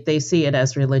 they see it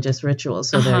as religious rituals,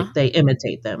 so they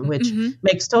imitate them, which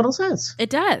makes total sense. It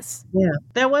does. Yeah.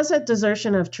 There was a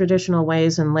desertion of traditional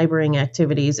ways and laboring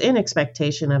activities in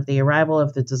expectation of the arrival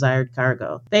of the desired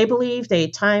cargo. They believed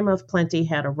a time of plenty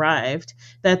had arrived,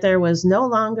 that there was no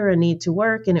longer a need to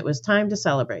work, and it was time to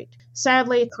celebrate.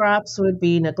 Sadly, crops would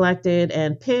be neglected,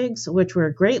 and pigs, which were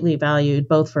greatly valued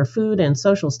both for food and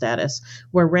social status,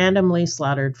 were randomly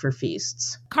slaughtered for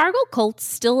feasts. Cargo cults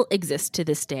still exist to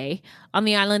this day. On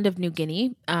the island of New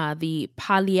Guinea, the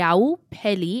Paliao,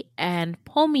 Peli, and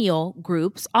Pomio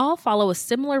groups all follow a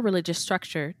similar religious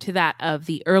structure to that of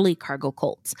the early cargo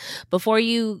cults. Before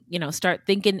you start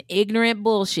thinking ignorant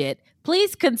bullshit,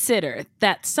 please consider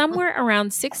that somewhere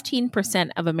around 16%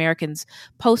 of Americans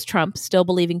post-Trump still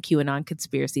believe in QAnon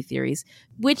conspiracy theories,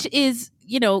 which is,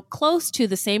 close to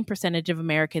the same percentage of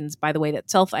Americans, by the way, that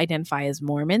self-identify as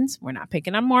Mormons. We're not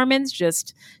picking on Mormons,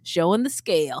 just showing the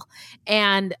scale.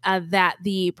 And that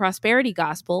the prosperity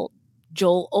gospel,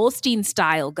 Joel Osteen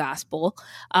style gospel,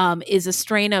 is a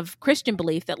strain of Christian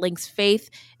belief that links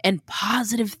faith and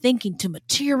positive thinking to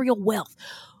material wealth.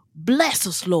 Bless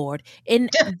us, Lord.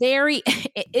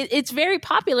 It's very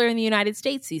popular in the United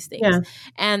States, these things. Yeah.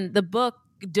 And the book,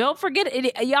 don't forget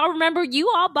it. Y'all remember, you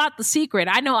all bought The Secret.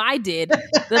 I know I did.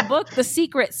 The book, The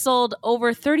Secret, sold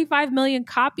over 35 million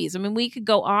copies. I mean, we could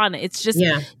go on. It's just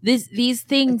these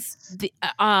things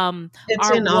are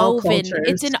woven.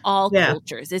 It's in all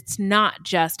cultures. It's not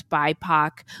just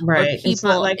BIPOC or people it's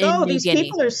not like, in New these Guinea.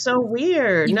 People are so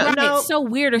weird. No, it's so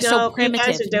weird or so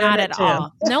primitive. Not at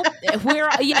all. Nope.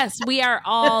 We are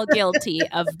all guilty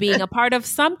of being a part of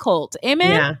some cult. Amen.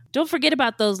 Yeah. Don't forget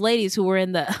about those ladies who were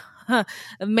in the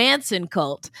Manson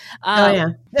cult.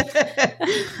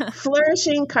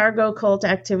 Flourishing cargo cult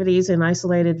activities in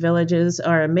isolated villages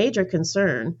are a major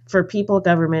concern for people,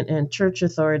 government, and church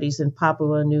authorities in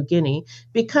Papua New Guinea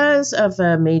because of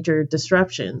the major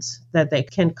disruptions that they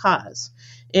can cause.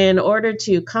 In order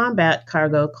to combat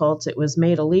cargo cults, it was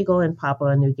made illegal in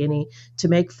Papua New Guinea to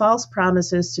make false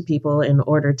promises to people in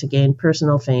order to gain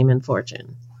personal fame and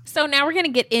fortune. So now we're going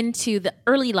to get into the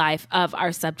early life of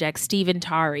our subject, Stephen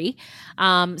Tari.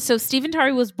 So Stephen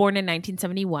Tari was born in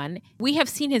 1971. We have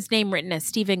seen his name written as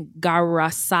Stephen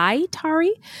Garasai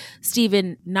Tari,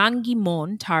 Stephen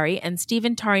Nangimon Tari, and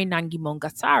Stephen Tari Nangimon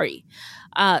Gasari.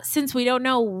 Since we don't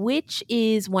know which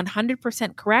is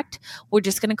 100% correct, we're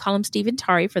just going to call him Stephen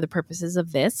Tari for the purposes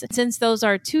of this, since those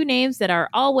are two names that are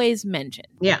always mentioned.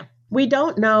 Yeah. We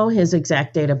don't know his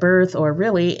exact date of birth or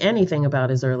really anything about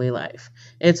his early life.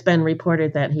 It's been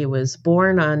reported that he was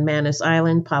born on Manus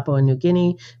Island, Papua New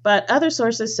Guinea, but other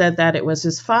sources said that it was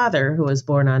his father who was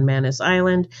born on Manus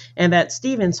Island and that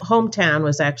Stephen's hometown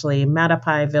was actually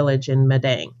Matapai village in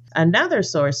Madang. Another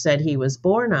source said he was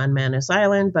born on Manus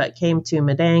Island but came to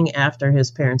Madang after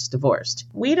his parents divorced.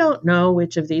 We don't know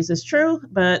which of these is true,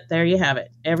 but there you have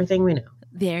it. Everything we know.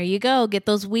 There you go. Get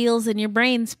those wheels in your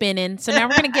brain spinning. So now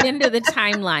we're going to get into the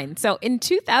timeline. So in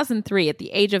 2003, at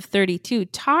the age of 32,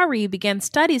 Tari began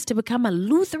studies to become a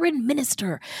Lutheran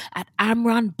minister at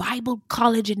Amron Bible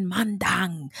College in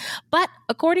Mandang. But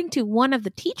according to one of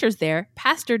the teachers there,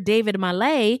 Pastor David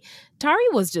Malay, Tari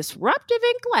was disruptive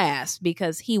in class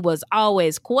because he was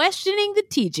always questioning the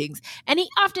teachings, and he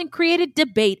often created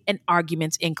debate and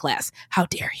arguments in class. How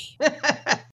dare he?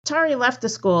 Tari left the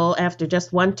school after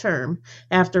just one term,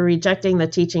 after rejecting the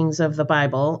teachings of the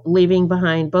Bible, leaving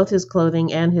behind both his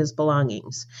clothing and his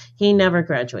belongings. He never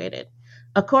graduated.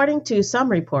 According to some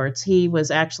reports, he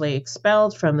was actually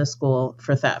expelled from the school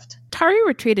for theft. Tari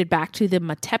retreated back to the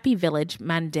Matepi village,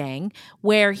 Mandang,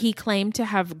 where he claimed to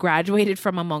have graduated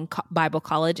from a monk Bible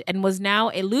college and was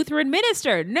now a Lutheran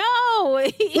minister. No,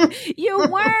 you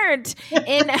weren't.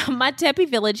 In Matepi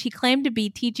village, he claimed to be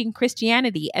teaching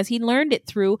Christianity as he learned it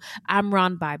through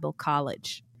Amron Bible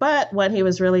College. But what he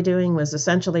was really doing was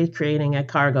essentially creating a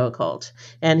cargo cult,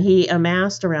 and he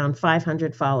amassed around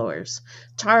 500 followers.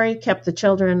 Tari kept the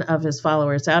children of his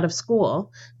followers out of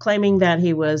school, claiming that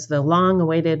he was the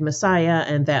long-awaited Messiah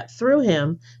and that through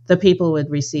him, the people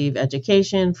would receive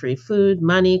education, free food,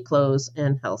 money, clothes,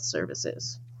 and health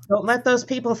services. Don't let those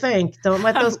people think. Don't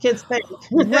let those kids think.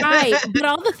 Right. But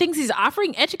all the things he's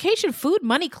offering, education, food,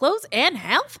 money, clothes, and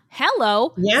health.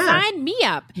 Hello. Yeah. Sign me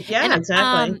up. Yeah, and,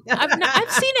 exactly. I've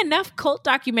seen enough cult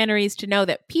documentaries to know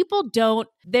that people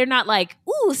they're not like,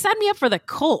 ooh, sign me up for the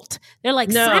cult. They're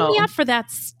like, sign me up for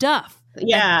that stuff.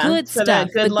 Yeah. The good stuff.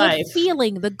 That good the life. Good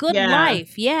feeling. The good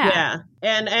life. Yeah.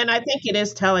 Yeah. And I think it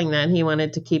is telling that he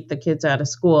wanted to keep the kids out of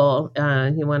school.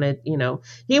 He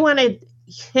wanted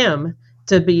him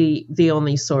to be the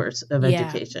only source of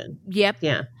education. Yep.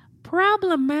 Yeah.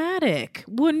 Problematic,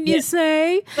 wouldn't you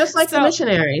say? Just like the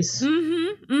missionaries.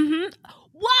 Mm-hmm. Mm-hmm.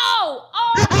 Whoa!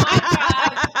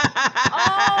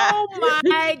 Oh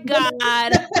my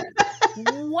God!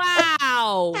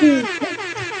 Wow!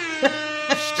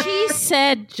 She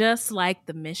said just like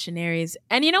the missionaries,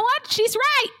 and you know what? She's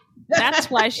right. That's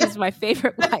why she's my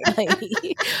favorite white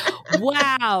lady.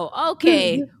 Wow.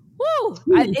 Okay. Woo!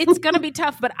 It's going to be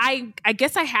tough, but I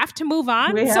guess I have to move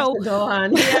on. We have to go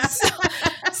on. Yeah.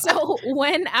 So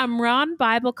when Amron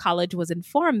Bible College was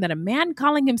informed that a man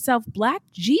calling himself Black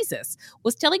Jesus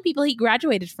was telling people he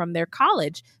graduated from their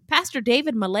college, Pastor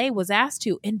David Malay was asked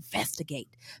to investigate.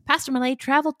 Pastor Malay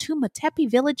traveled to Matepi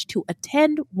village to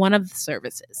attend one of the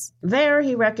services. There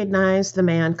he recognized the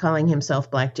man calling himself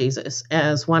Black Jesus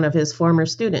as one of his former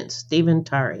students, Stephen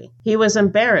Tari. He was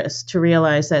embarrassed to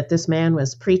realize that this man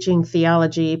was preaching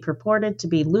theology purported to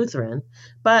be Lutheran,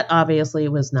 but obviously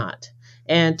was not.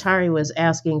 And Tari was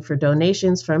asking for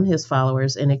donations from his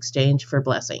followers in exchange for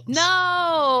blessings.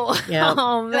 No! Yeah.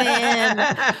 Oh,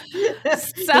 man. He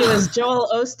was Joel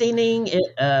Osteening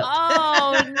it up.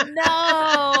 Oh,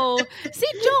 no. See,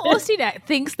 Joel Osteen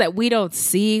thinks that we don't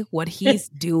see what he's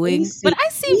doing. But I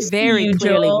see very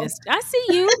clearly, Mister. I see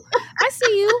you.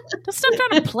 Don't stop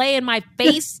trying to play in my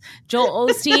face, Joel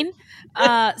Osteen.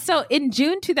 So in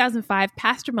June 2005,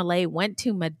 Pastor Malay went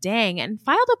to Madang and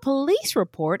filed a police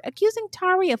report accusing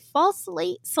Tari of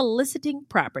falsely soliciting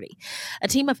property. A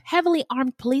team of heavily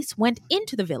armed police went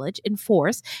into the village in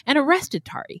force and arrested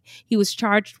Tari. He was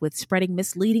charged with spreading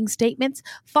misleading statements,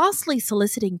 falsely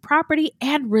soliciting property,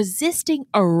 and resisting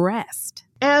arrest.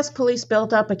 As police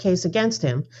built up a case against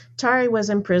him, Tari was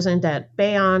imprisoned at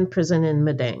Bayon Prison in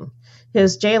Madang.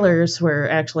 His jailers were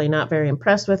actually not very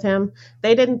impressed with him.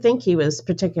 They didn't think he was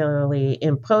particularly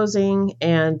imposing,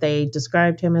 and they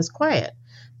described him as quiet.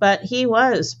 But he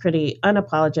was pretty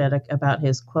unapologetic about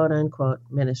his quote-unquote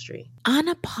ministry.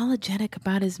 Unapologetic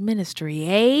about his ministry,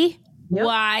 eh? Yep.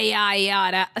 Why,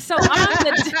 yada. So on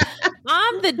the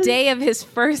On the day of his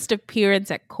first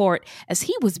appearance at court, as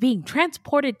he was being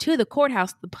transported to the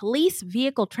courthouse, the police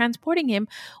vehicle transporting him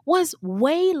was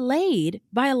waylaid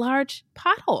by a large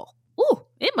pothole. Ooh,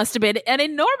 it must have been an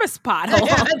enormous pothole.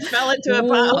 It fell into a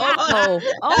pothole. Wow.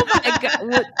 Oh my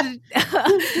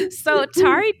God. So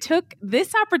Tari took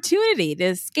this opportunity to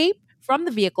escape from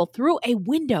the vehicle through a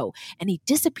window, and he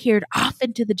disappeared off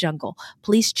into the jungle.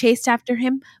 Police chased after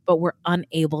him, but were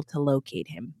unable to locate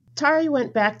him. Tari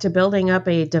went back to building up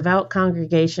a devout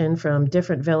congregation from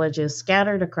different villages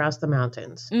scattered across the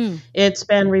mountains. It's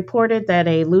been reported that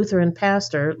a Lutheran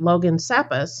pastor, Logan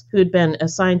Sappas, who'd been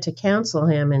assigned to counsel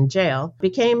him in jail,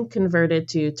 became converted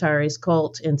to Tari's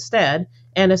cult instead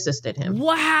and assisted him.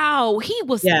 Wow, he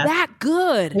was that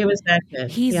good. He was that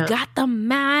good. He's got the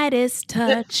Midas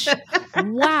touch.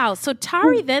 Wow. So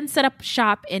Tari then set up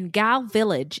shop in Gal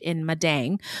Village in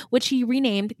Madang, which he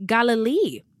renamed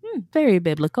Galilee. Very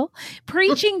biblical.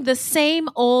 Preaching the same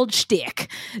old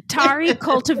shtick. Tari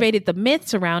cultivated the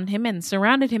myths around him and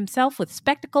surrounded himself with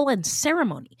spectacle and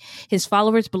ceremony. His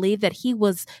followers believed that he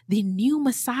was the new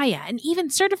Messiah, and even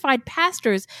certified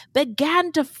pastors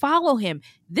began to follow him.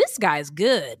 This guy's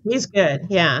good. He's good,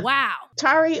 yeah. Wow.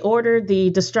 Tari ordered the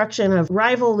destruction of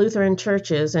rival Lutheran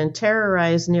churches and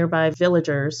terrorized nearby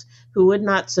villagers who would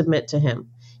not submit to him.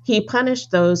 He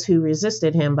punished those who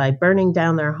resisted him by burning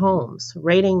down their homes,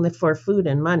 raiding for food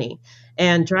and money,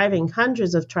 and driving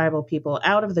hundreds of tribal people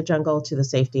out of the jungle to the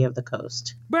safety of the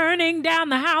coast. Burning down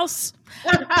the house.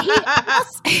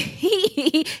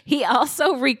 He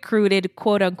also recruited,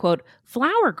 quote unquote,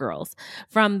 flower girls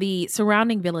from the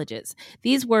surrounding villages.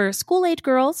 These were school-age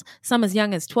girls, some as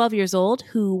young as 12 years old,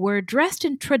 who were dressed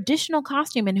in traditional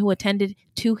costume and who attended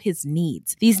to his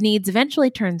needs. These needs eventually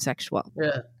turned sexual.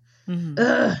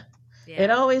 Ugh. Yeah.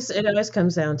 It always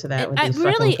comes down to that.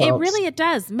 It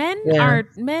does. Men are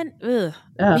men. Ugh.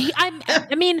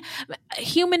 I mean,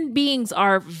 human beings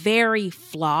are very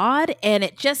flawed, and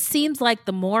it just seems like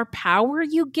the more power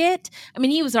you get. I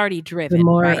mean, he was already driven the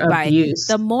more abuse.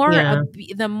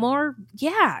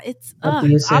 It's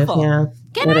abusive. Awful. Yeah,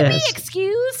 Can I be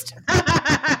excused?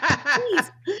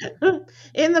 Please.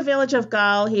 In the village of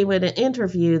Gal, he would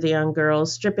interview the young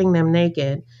girls, stripping them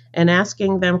naked and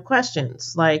asking them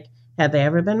questions like, had they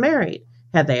ever been married?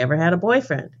 Had they ever had a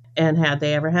boyfriend? And had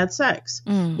they ever had sex?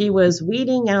 He was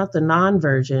weeding out the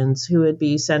non-virgins who would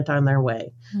be sent on their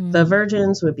way. The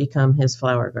virgins would become his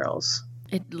flower girls.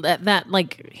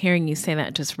 Hearing you say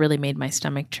that just really made my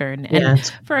stomach churn. And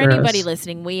for anybody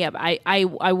listening, I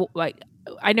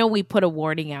know we put a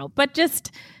warning out, but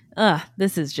just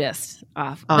this is just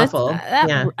awful.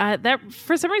 That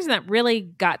for some reason that really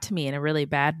got to me in a really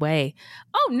bad way.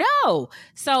 Oh no!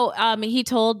 So he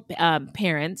told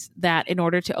parents that in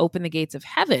order to open the gates of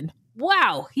heaven,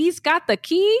 wow, he's got the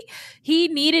key. He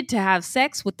needed to have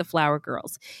sex with the flower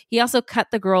girls. He also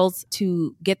cut the girls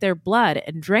to get their blood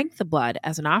and drank the blood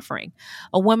as an offering.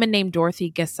 A woman named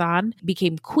Dorothy Gasson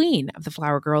became queen of the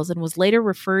flower girls and was later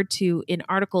referred to in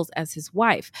articles as his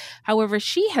wife. However,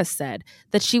 she has said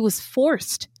that she was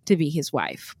forced to be his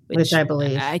wife, which I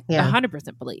believe. I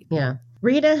 100% believe. Yeah.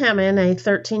 Rita Hemmen, a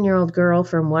 13-year-old girl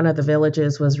from one of the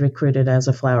villages, was recruited as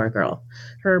a flower girl.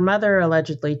 Her mother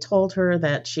allegedly told her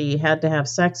that she had to have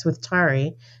sex with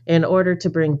Tari in order to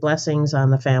bring blessings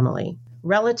on the family.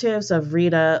 Relatives of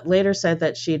Rita later said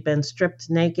that she'd been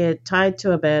stripped naked, tied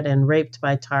to a bed, and raped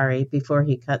by Tari before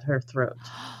he cut her throat.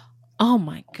 Oh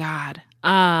my God.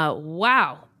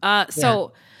 Wow.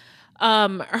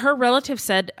 Her relative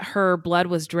said her blood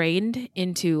was drained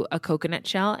into a coconut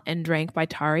shell and drank by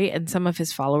Tari and some of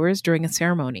his followers during a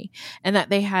ceremony, and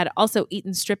that they had also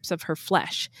eaten strips of her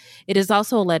flesh. It is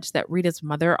also alleged that Rita's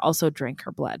mother also drank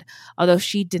her blood, although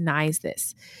she denies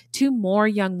this. 2 more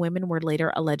young women were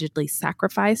later allegedly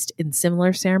sacrificed in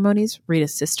similar ceremonies: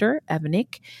 Rita's sister,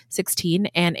 Evanik, 16,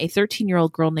 and a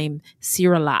 13-year-old girl named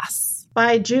Siralas.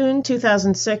 By June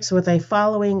 2006, with a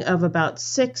following of about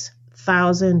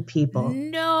 6,000 people.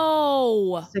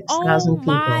 No. 6,000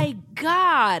 people. Oh my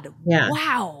God. Yeah.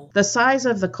 Wow. The size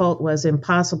of the cult was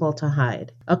impossible to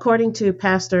hide. According to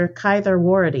Pastor Kyther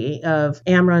Wardy of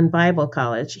Amron Bible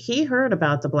College, he heard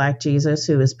about the Black Jesus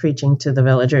who was preaching to the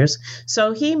villagers,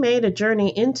 so he made a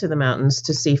journey into the mountains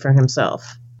to see for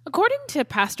himself. According to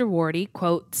Pastor Wardy,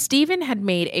 quote, Stephen had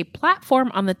made a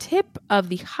platform on the tip of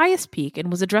the highest peak and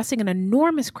was addressing an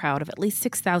enormous crowd of at least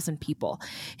 6,000 people.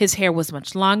 His hair was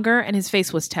much longer and his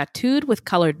face was tattooed with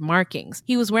colored markings.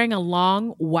 He was wearing a long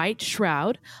white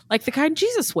shroud, like the kind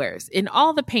Jesus wears in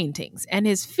all the paintings, and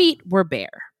his feet were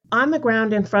bare. On the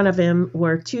ground in front of him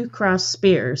were 2 crossed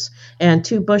spears and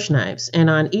 2 bush knives, and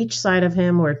on each side of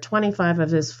him were 25 of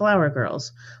his flower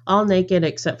girls, all naked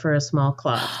except for a small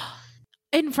cloth.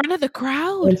 In front of the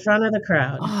crowd? In front of the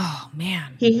crowd. Oh,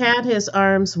 man. He had his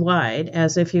arms wide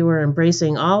as if he were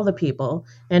embracing all the people,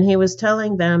 and he was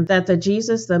telling them that the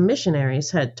Jesus the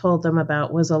missionaries had told them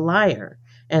about was a liar,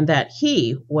 and that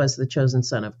he was the chosen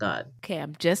Son of God. Okay,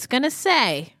 I'm just going to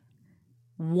say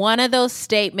one of those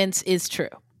statements is true.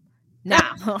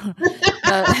 Now,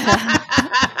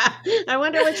 I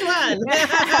wonder which one.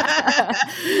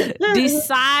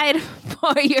 decide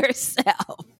for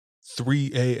yourself. 3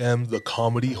 a.m., the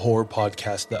comedy horror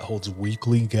podcast that holds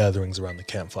weekly gatherings around the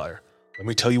campfire. Let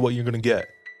me tell you what you're going to get.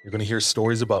 You're going to hear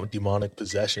stories about demonic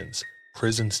possessions,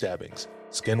 prison stabbings,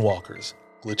 skinwalkers,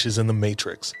 glitches in the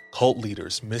Matrix, cult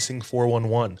leaders, missing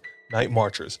 411, night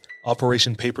marchers,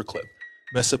 Operation Paperclip,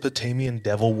 Mesopotamian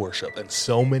devil worship, and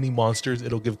so many monsters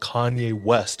it'll give Kanye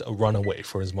West a runaway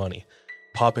for his money.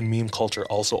 Pop and meme culture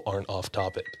also aren't off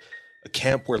topic. A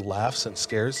camp where laughs and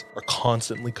scares are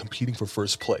constantly competing for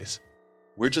first place.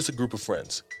 We're just a group of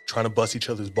friends, trying to bust each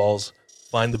other's balls,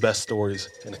 find the best stories,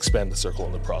 and expand the circle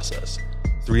in the process.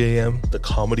 3 a.m., the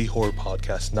comedy horror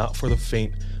podcast not for the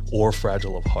faint or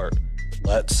fragile of heart.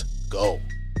 Let's go.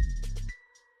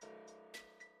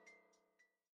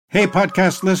 Hey,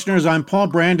 podcast listeners, I'm Paul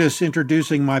Brandis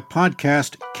introducing my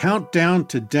podcast, Countdown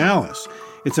to Dallas.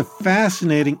 It's a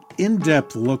fascinating,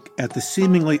 in-depth look at the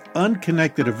seemingly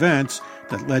unconnected events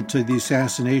that led to the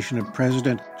assassination of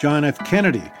President John F.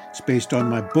 Kennedy. It's based on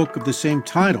my book of the same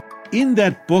title. In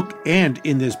that book and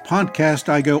in this podcast,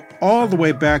 I go all the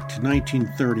way back to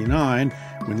 1939,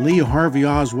 when Lee Harvey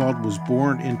Oswald was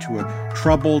born into a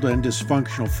troubled and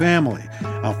dysfunctional family.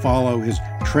 I'll follow his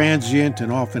transient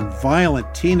and often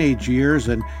violent teenage years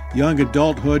and young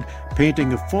adulthood,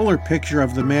 painting a fuller picture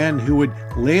of the man who would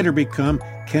later become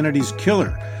Kennedy's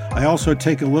killer. I also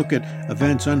take a look at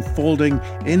events unfolding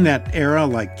in that era,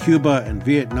 like Cuba and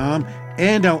Vietnam,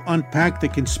 and I'll unpack the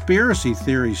conspiracy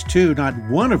theories too, not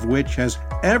one of which has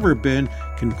ever been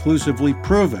conclusively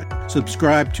proven.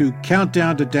 Subscribe to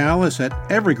Countdown to Dallas at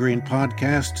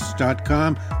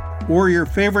evergreenpodcasts.com or your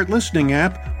favorite listening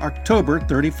app, October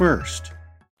 31st.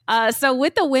 So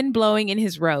with the wind blowing in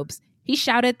his robes, he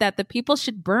shouted that the people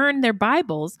should burn their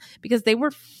Bibles because they were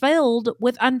filled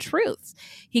with untruths.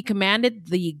 He commanded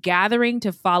the gathering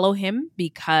to follow him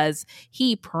because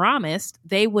he promised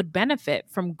they would benefit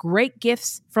from great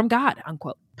gifts from God,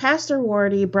 unquote. Pastor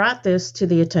Wardy brought this to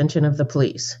the attention of the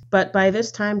police, but by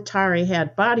this time Tari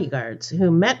had bodyguards who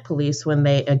met police when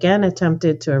they again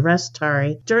attempted to arrest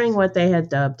Tari during what they had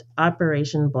dubbed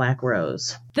Operation Black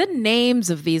Rose. The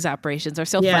names of these operations are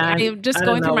so funny. I'm just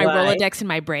going through my Rolodex in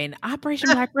my brain.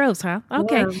 Operation Black Rose, huh?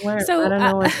 Okay. So I don't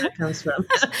know where that comes from.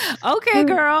 Okay,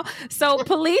 girl. So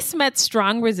police met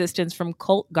strong resistance from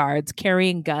cult guards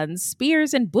carrying guns,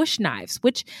 spears, and bush knives,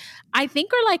 which I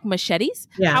think are like machetes.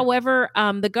 Yeah. However,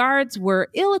 the guards were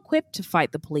ill-equipped to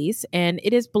fight the police, and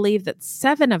it is believed that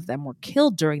 7 of them were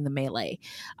killed during the melee.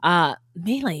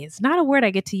 Melee is not a word I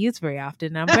get to use very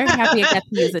often. I'm very happy I got to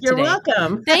use it You're today.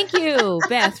 welcome. Thank you,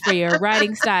 Beth, for your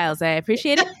writing styles. I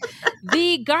appreciate it.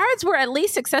 The guards were at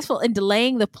least successful in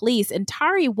delaying the police, and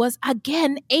Tari was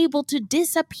again able to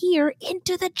disappear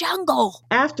into the jungle.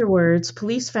 Afterwards,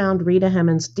 police found Rita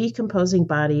Hemmons' decomposing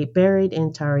body buried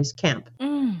in Tari's camp.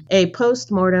 A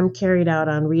post-mortem carried out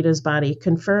on Rita's body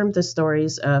confirmed the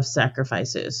stories of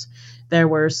sacrifices. There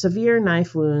were severe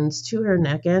knife wounds to her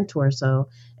neck and torso,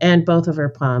 and both of her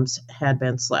palms had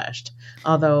been slashed.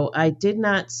 Although I did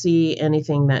not see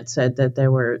anything that said that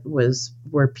there were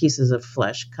pieces of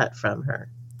flesh cut from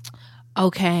her.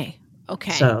 Okay.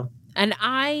 So, and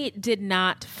I did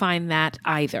not find that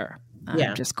either.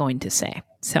 I'm just going to say.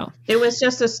 So it was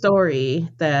just a story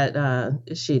that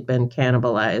she'd been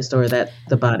cannibalized, or that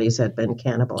the bodies had been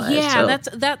cannibalized. Yeah,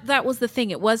 that was the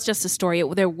thing. It was just a story.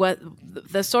 There was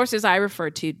the sources I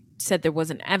referred to said there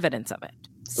wasn't evidence of it.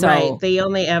 So, right. The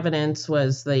only evidence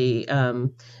was it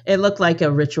looked like a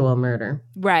ritual murder.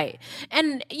 Right.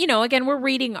 And, again, we're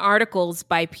reading articles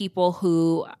by people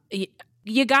who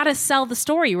you got to sell the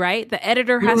story, right? The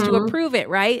editor has to approve it,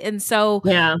 right? And so,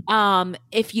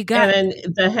 if you got, and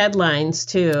then the headlines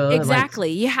too, exactly,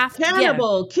 like, you have to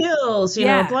cannibal kills, you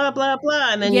know, blah blah blah,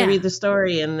 and then you read the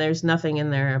story, and there's nothing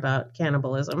in there about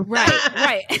cannibalism.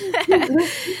 Right.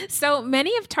 So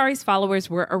many of Tari's followers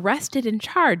were arrested and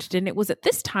charged, and it was at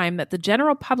this time that the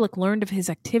general public learned of his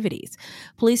activities.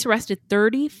 Police arrested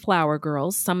 30 flower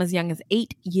girls, some as young as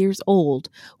 8 years old,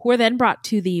 who were then brought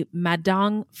to the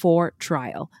Madang for trial.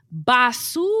 trial.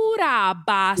 Basura,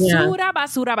 basura,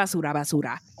 basura, basura,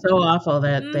 basura. So awful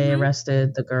that they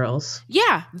arrested the girls.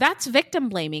 Yeah, that's victim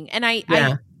blaming. And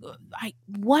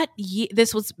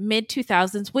this was mid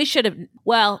 2000s.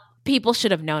 People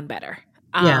should have known better.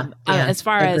 As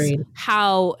far agreed. as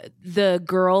how the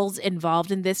girls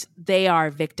involved in this, they are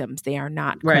victims. They are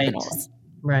not criminals.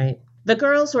 Right. The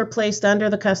girls were placed under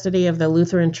the custody of the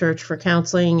Lutheran Church for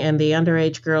counseling, and the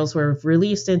underage girls were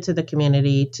released into the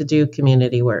community to do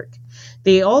community work.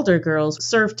 The older girls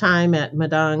served time at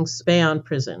Madang's Bayonne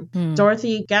prison.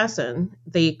 Dorothy Gasson,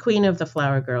 the queen of the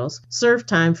Flower Girls, served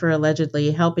time for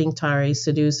allegedly helping Tari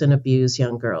seduce and abuse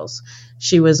young girls.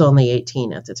 She was only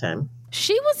 18 at the time.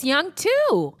 She was young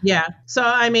too. Yeah. So,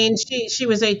 I mean, she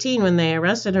was 18 when they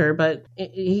arrested her, but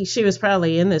she was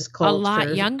probably in this cult. A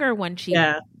lot younger when she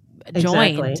joined.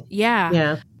 Exactly. Yeah.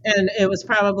 Yeah. And it was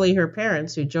probably her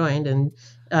parents who joined and,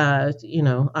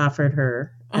 offered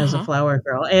her as a flower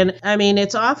girl. And I mean,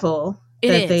 it's awful.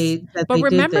 But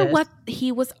remember what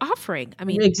he was offering. I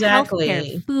mean, exactly.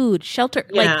 Healthcare, food, shelter,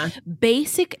 like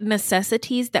basic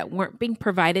necessities that weren't being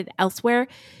provided elsewhere.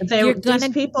 These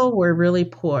people were really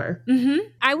poor. Mm-hmm.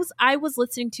 I was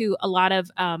listening to a lot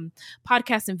of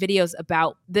podcasts and videos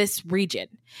about this region,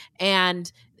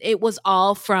 and it was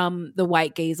all from the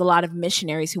white gaze, a lot of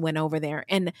missionaries who went over there.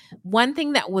 And one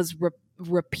thing that was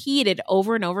repeated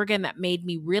over and over again that made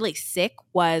me really sick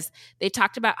was they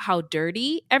talked about how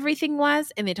dirty everything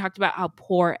was, and they talked about how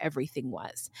poor everything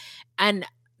was. And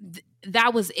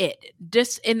that was it.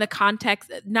 Just in the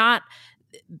context, not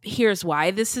here's why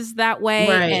this is that way.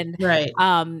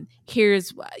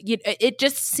 Here's it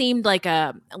just seemed like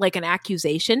an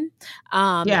accusation.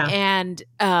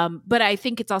 But I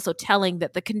think it's also telling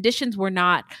that the conditions were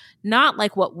not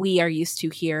like what we are used to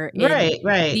here in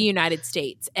the United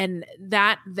States. And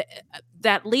that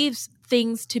leaves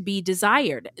things to be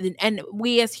desired. And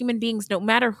we as human beings, no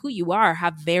matter who you are,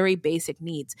 have very basic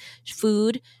needs: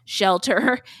 food,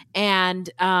 shelter, and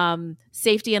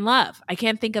safety and love. I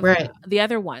can't think of the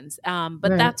other ones.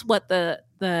 But that's what the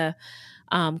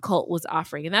cult was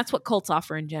offering. And that's what cults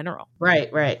offer in general.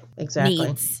 Right.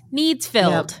 Exactly. Needs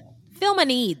filled. Yep. Fill my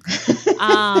needs.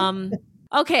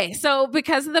 Okay, so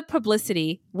because of the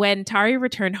publicity, when Tari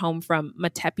returned home from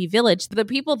Matepi village, the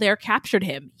people there captured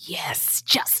him. Yes,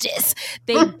 justice.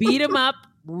 They beat him up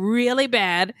really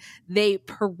bad. They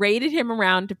paraded him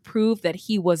around to prove that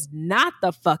he was not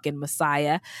the fucking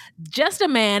Messiah, just a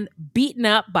man beaten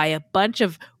up by a bunch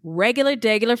of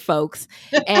regular folks.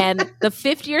 And the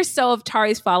 50 or so of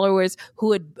Tari's followers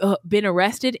who had been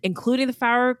arrested, including the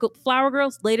Flower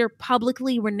Girls, later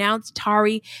publicly renounced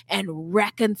Tari and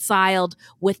reconciled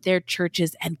with their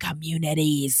churches and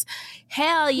communities.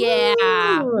 Hell yeah.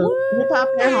 Pop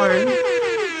their horn.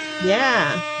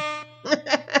 Yeah.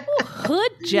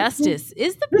 Hood justice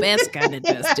is the best kind of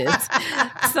justice.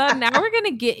 So now we're going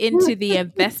to get into the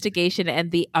investigation and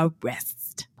the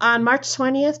arrest. On March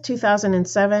 20th,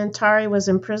 2007, Tari was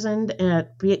imprisoned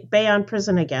at Bayonne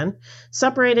prison again,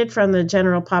 separated from the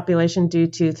general population due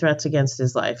to threats against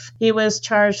his life. He was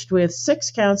charged with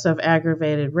 6 counts of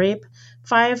aggravated rape,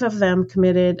 5 of them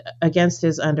committed against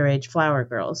his underage flower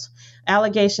girls.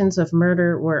 Allegations of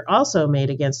murder were also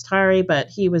made against Tari, but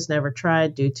he was never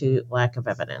tried due to lack of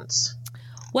evidence.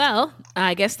 Well,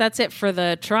 I guess that's it for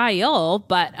the trial,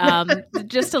 but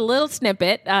just a little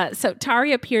snippet. So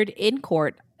Tari appeared in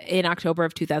court in October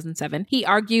of 2007. He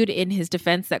argued in his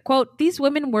defense that, quote, these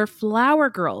women were flower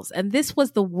girls, and this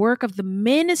was the work of the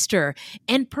minister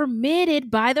and permitted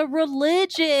by the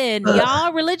religion.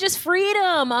 Y'all, religious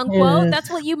freedom, unquote. That's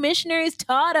what you missionaries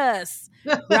taught us,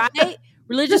 right?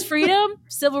 Religious freedom,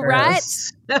 civil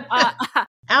rights.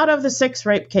 Out of the 6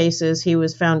 rape cases, he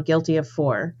was found guilty of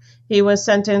 4. He was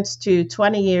sentenced to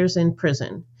 20 years in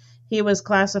prison. He was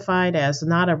classified as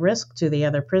not a risk to the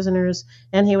other prisoners,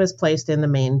 and he was placed in the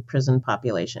main prison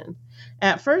population.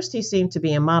 At first, he seemed to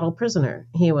be a model prisoner.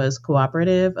 He was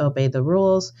cooperative, obeyed the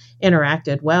rules,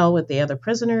 interacted well with the other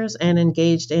prisoners, and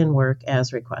engaged in work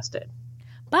as requested.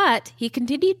 But he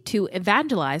continued to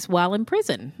evangelize while in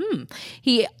prison.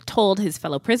 He told his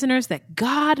fellow prisoners that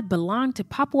God belonged to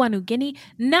Papua New Guinea,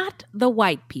 not the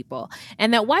white people,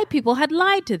 and that white people had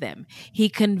lied to them. He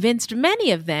convinced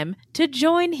many of them to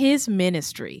join his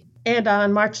ministry. And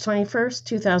on March 21st,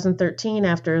 2013,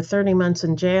 after 30 months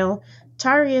in jail,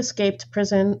 Tari escaped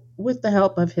prison with the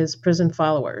help of his prison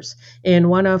followers in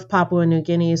one of Papua New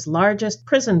Guinea's largest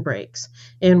prison breaks,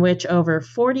 in which over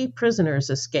 40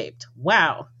 prisoners escaped.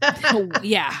 Wow.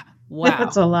 Yeah. Wow.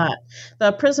 That's a lot.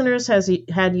 The prisoners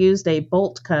had used a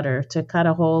bolt cutter to cut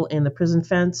a hole in the prison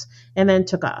fence and then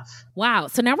took off. Wow.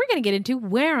 So now we're going to get into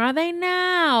where are they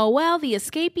now? Well, the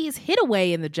escapees hid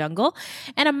away in the jungle,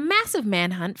 and a massive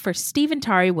manhunt for Stephen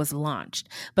Tari was launched.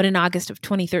 But in August of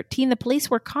 2013, the police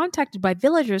were contacted by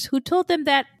villagers who told them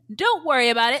that, don't worry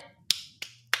about it.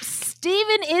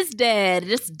 Stephen is dead.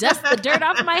 Just dust the dirt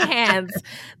off my hands.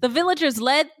 The villagers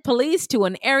led police to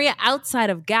an area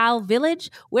outside of Gal village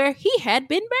where he had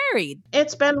been buried.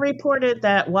 It's been reported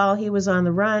that while he was on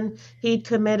the run, he'd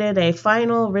committed a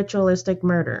final ritualistic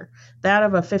murder, that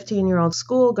of a 15-year-old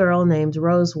schoolgirl named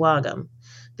Rose Wagum.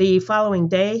 The following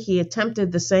day, he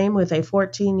attempted the same with a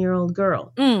 14-year-old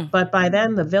girl. But by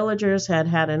then, the villagers had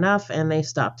had enough and they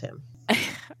stopped him.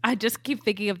 I just keep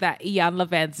thinking of that Iyanla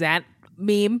Vanzant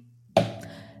meme.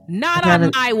 Not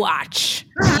on my watch.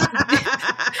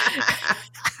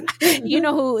 You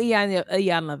know who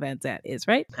Iyanla Vanzant is,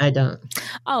 right? I don't.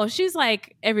 Oh, she's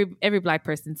like every Black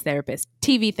person's therapist,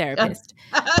 TV therapist.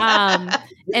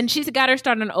 And she's got her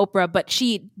start on Oprah, but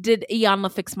she did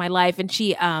Iyanla Fix My Life, and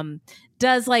she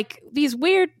does like these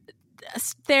weird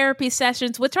therapy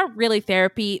sessions, which aren't really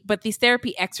therapy, but these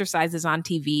therapy exercises on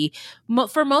TV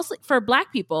mostly for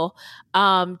Black people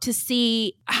to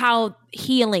see how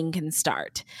healing can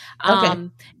start.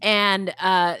 And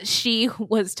she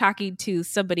was talking to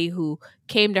somebody who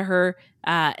came to her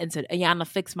and said, Iyanla,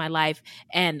 fix my life.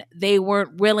 And they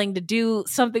weren't willing to do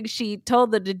something she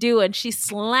told them to do. And she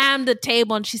slammed the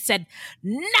table and she said,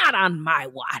 not on my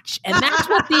watch. And that's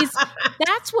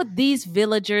what these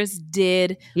villagers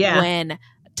did when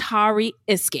Tari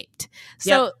escaped.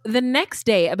 So the next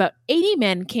day, about 80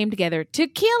 men came together to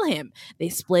kill him. They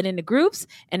split into groups,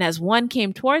 and as one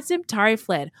came towards him, Tari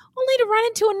fled, only to run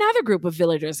into another group of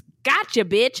villagers. Gotcha,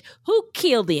 bitch. Who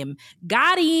killed him?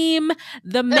 Got him.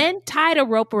 The men tied a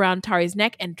rope around Tari's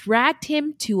neck and dragged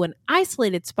him to an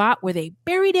isolated spot where they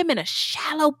buried him in a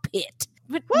shallow pit.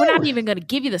 But we're not even going to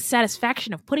give you the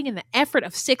satisfaction of putting in the effort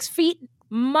of 6 feet.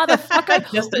 Motherfucker,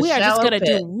 we are just going to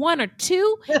do 1 or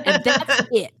 2, and that's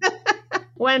it.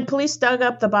 When police dug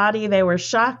up the body, they were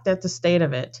shocked at the state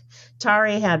of it.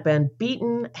 Tari had been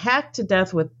beaten, hacked to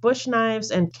death with bush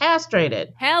knives, and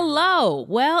castrated. Hello.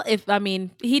 Well,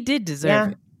 he did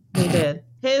deserve it. He did.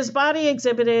 His body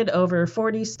exhibited over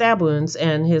 40 stab wounds,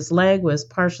 and his leg was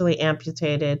partially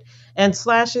amputated, and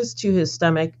slashes to his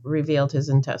stomach revealed his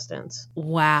intestines.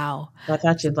 Wow. I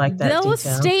thought you'd like that Those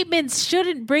detail. statements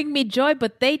shouldn't bring me joy,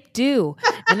 but they do.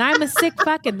 And I'm a sick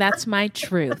fuck, and that's my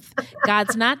truth.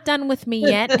 God's not done with me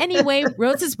yet. Anyway,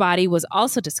 Rose's body was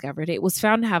also discovered. It was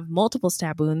found to have multiple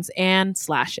stab wounds and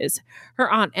slashes.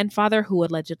 Her aunt and father, who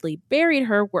allegedly buried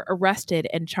her, were arrested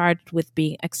and charged with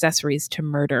being accessories to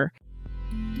murder.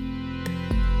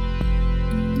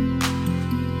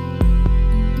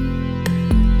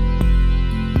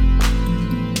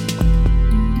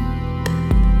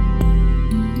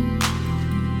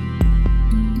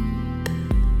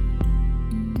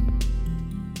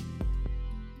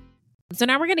 So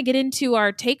now we're going to get into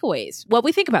our takeaways, what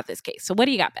we think about this case. So what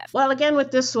do you got, Beth? Well, again, with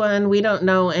this one, we don't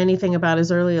know anything about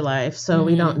his early life. So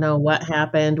we don't know what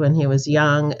happened when he was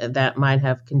young that might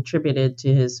have contributed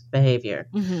to his behavior.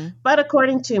 But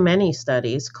according to many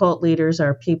studies, cult leaders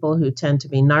are people who tend to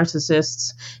be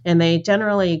narcissists, and they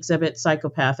generally exhibit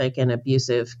psychopathic and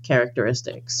abusive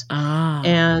characteristics.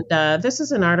 And this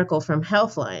is an article from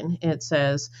Healthline. It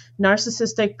says,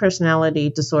 narcissistic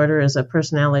personality disorder is a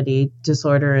personality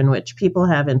disorder in which people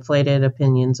have inflated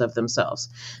opinions of themselves.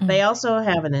 They also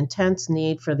have an intense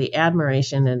need for the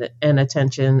admiration and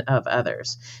attention of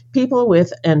others. People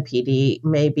with NPD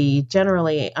may be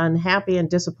generally unhappy and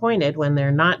disappointed when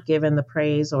they're not given the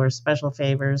praise or special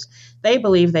favors they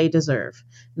believe they deserve.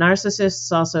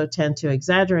 Narcissists also tend to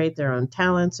exaggerate their own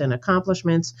talents and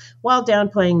accomplishments while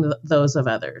downplaying those of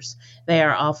others. They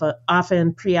are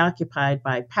often preoccupied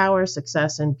by power,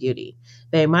 success, and beauty.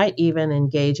 They might even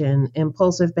engage in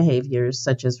impulsive behaviors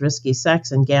such as risky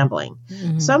sex and gambling.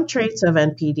 Some traits of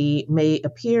NPD may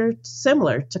appear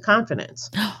similar to confidence.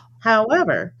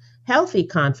 However, healthy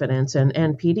confidence and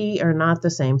NPD are not the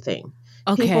same thing.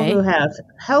 People who have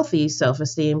healthy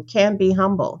self-esteem can be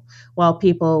humble, while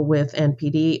people with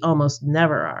NPD almost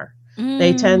never are.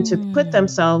 They tend to put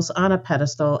themselves on a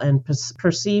pedestal and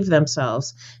perceive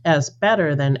themselves as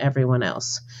better than everyone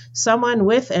else. Someone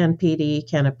with NPD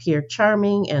can appear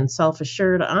charming and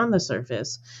self-assured on the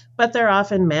surface, but they're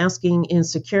often masking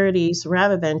insecurities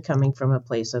rather than coming from a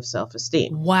place of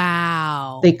self-esteem.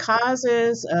 Wow. The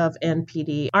causes of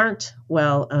NPD aren't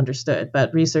well understood,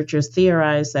 but researchers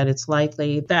theorize that it's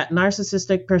likely that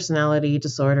narcissistic personality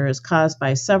disorder is caused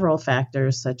by several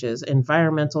factors such as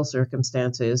environmental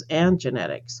circumstances and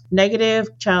genetics.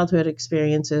 Negative childhood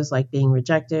experiences like being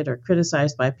rejected or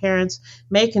criticized by parents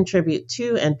may contribute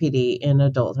to NPD in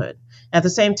adulthood. At the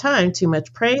same time, too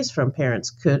much praise from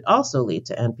parents could also lead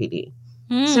to NPD.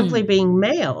 Simply being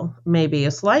male may be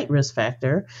a slight risk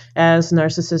factor, as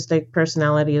narcissistic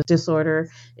personality disorder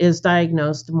is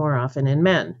diagnosed more often in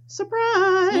men.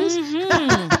 Surprise!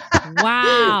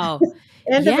 Wow.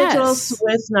 Individuals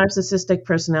with narcissistic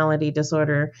personality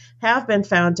disorder have been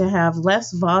found to have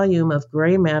less volume of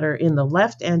gray matter in the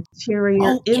left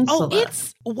anterior insula.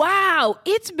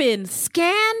 It's been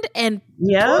scanned and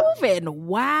proven.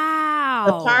 Wow.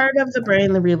 The part of the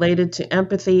brain related to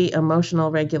empathy,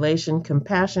 emotional regulation,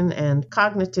 compassion, and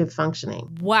cognitive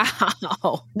functioning.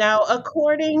 Wow. Now,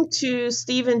 according to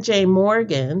Stephen J.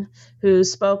 Morgan, who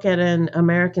spoke at an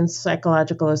American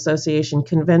Psychological Association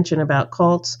convention about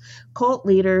cults, cult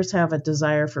leaders have a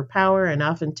desire for power and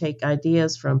often take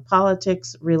ideas from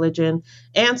politics, religion,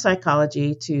 and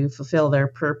psychology to fulfill their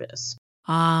purpose.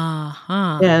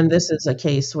 And this is a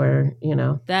case where, he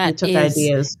took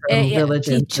ideas from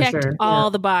religion. He checked all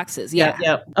the boxes.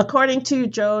 Yeah. According to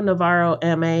Joe Navarro,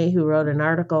 MA, who wrote an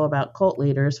article about cult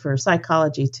leaders for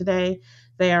Psychology Today,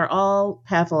 they are all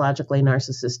pathologically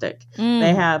narcissistic.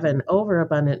 They have an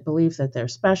overabundant belief that they're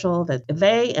special, that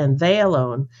they and they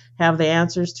alone have the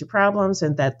answers to problems,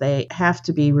 and that they have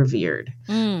to be revered.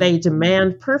 They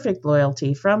demand perfect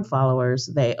loyalty from followers.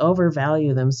 They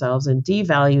overvalue themselves and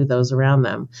devalue those around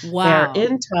them. Wow. They're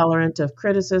intolerant of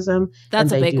criticism.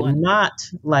 That's and a big one. They do not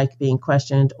like being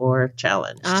questioned or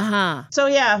challenged. So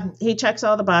he checks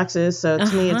all the boxes. So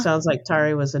to me, it sounds like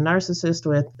Tari was a narcissist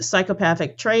with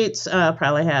psychopathic traits,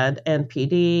 probably had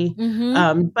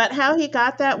NPD. But how he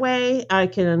got that way, I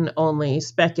can only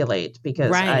speculate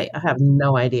because I have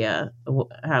no idea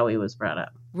how he was brought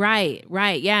up. Right.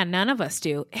 Yeah, none of us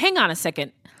do. Hang on a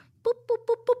second. Boop, boop,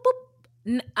 boop, boop, boop.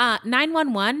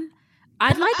 911.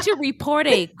 I'd like to report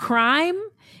a crime.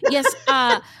 Yes,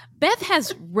 Beth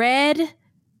has read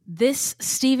this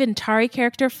Stephen Tari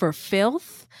character for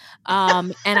filth.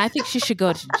 And I think she should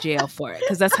go to jail for it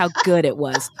because that's how good it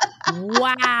was.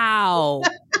 Wow.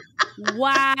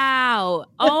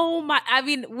 Oh my, I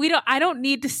mean, I don't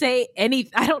need to say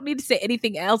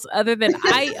anything else other than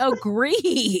I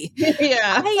agree.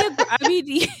 I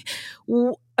mean,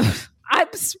 I'm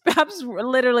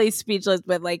literally speechless,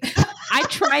 but I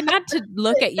try not to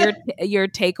look at your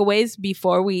takeaways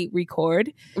before we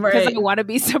record because I want to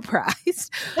be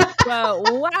surprised.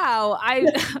 But wow, I'm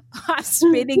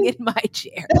spinning in my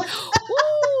chair.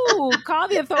 Ooh, call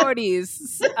the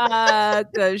authorities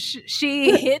because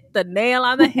she hit the nail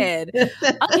on the head.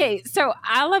 Okay, so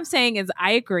all I'm saying is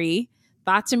I agree.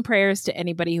 Thoughts and prayers to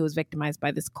anybody who was victimized by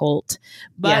this cult.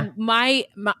 But my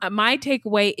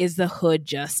takeaway is the hood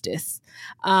justice.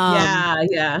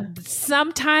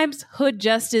 Sometimes hood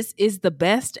justice is the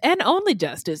best and only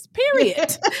justice,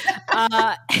 period.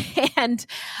 And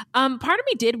part of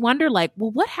me did wonder,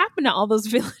 what happened to all those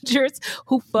villagers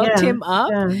who fucked him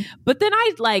up? But then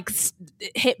I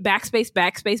hit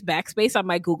backspace on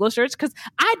my Google search because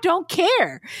I don't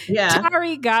care.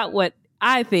 Tari got what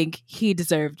I think he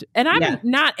deserved. And I'm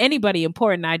not anybody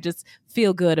important. I just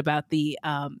feel good about the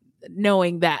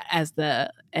knowing that as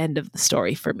the end of the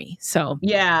story for me. So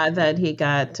that he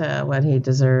got what he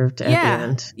deserved at the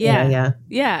end.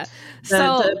 Yeah.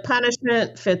 So the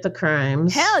punishment fit the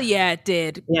crimes. Hell yeah, it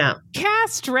did. Yeah.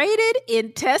 Castrated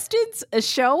intestines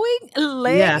showing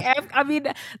leg. I mean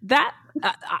that.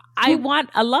 I want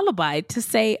a lullaby to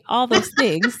say all those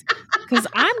things because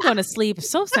I'm going to sleep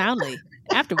so soundly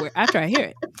after I hear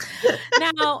it.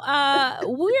 Now,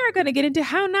 we are going to get into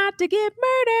how not to get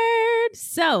murdered.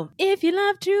 So, if you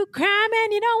love true crime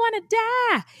and you don't want to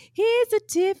die, here's a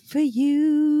tip for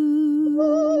you.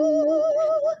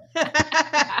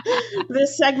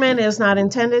 This segment is not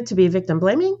intended to be victim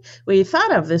blaming. We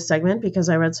thought of this segment because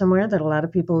I read somewhere that a lot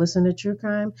of people listen to true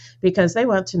crime because they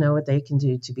want to know what they can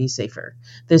do to be safer.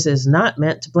 This is not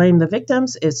meant to blame the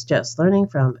victims. It's just learning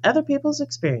from other people's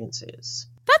experiences.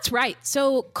 That's right.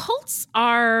 So cults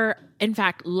are, in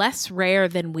fact, less rare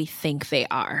than we think they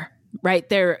are, right?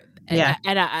 And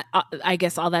I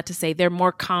guess all that to say they're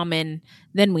more common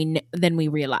than we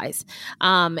realize.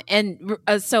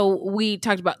 So we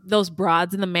talked about those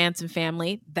broads in the Manson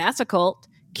family. That's a cult.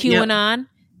 QAnon.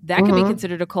 That could be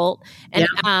considered a cult. And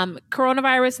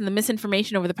coronavirus and the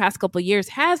misinformation over the past couple of years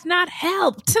has not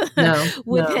helped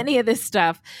with any of this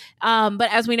stuff.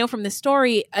 But as we know from this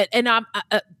story,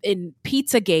 in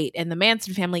Pizzagate and the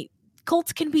Manson family,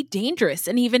 cults can be dangerous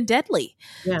and even deadly.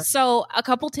 Yeah. So a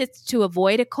couple tips to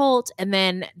avoid a cult, and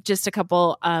then just a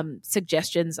couple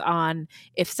suggestions on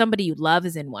if somebody you love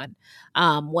is in one,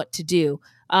 what to do.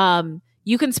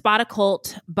 You can spot a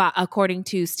cult according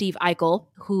to Steve Eichel,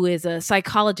 who is a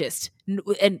psychologist,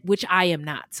 and which I am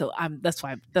not. So that's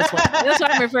why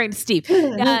I'm referring to Steve.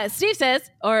 Steve says,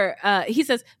 he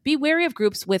says, be wary of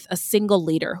groups with a single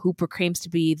leader who proclaims to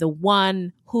be the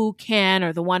one who can,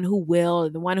 or the one who will, or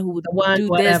the one who would do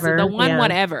whatever. This, the one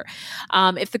whatever.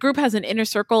 If the group has an inner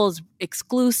circle, is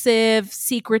exclusive,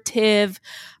 secretive,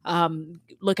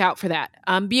 look out for that.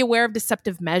 Be aware of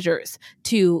deceptive measures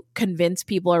to convince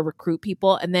people or recruit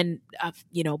people, and then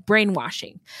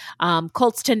brainwashing.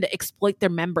 Cults tend to exploit their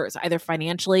members either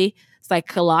financially,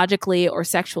 psychologically, or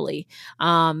sexually.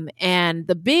 And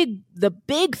the big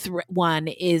one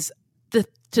is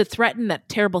to threaten that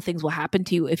terrible things will happen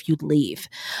to you if you leave.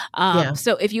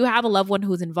 So if you have a loved one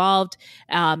who's involved,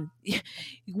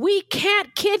 we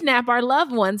can't kidnap our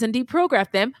loved ones and deprogram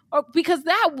them, because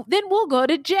then we'll go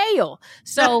to jail.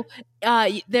 So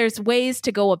there's ways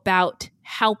to go about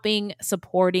helping,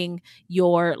 supporting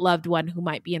your loved one who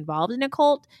might be involved in a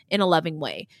cult in a loving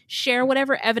way. Share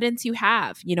whatever evidence you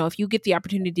have. If you get the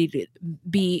opportunity to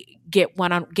get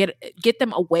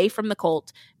them away from the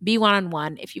cult, be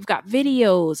one-on-one. If you've got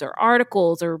videos or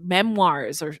articles or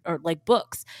memoirs or like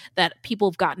books that people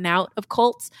have gotten out of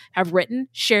cults have written,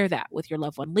 share that with your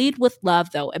loved one. Lead with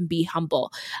love, though, and be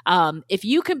humble. If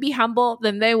you can be humble,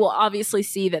 then they will obviously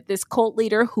see that this cult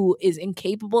leader who is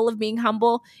incapable of being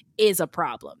humble is a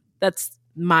problem. That's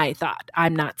my thought.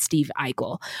 I'm not Steve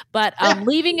Eichel, but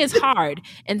leaving is hard,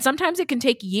 and sometimes it can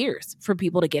take years for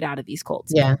people to get out of these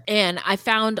cults. Yeah. And I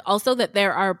found also that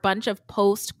there are a bunch of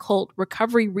post-cult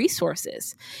recovery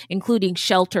resources, including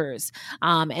shelters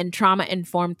and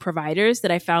trauma-informed providers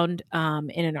that I found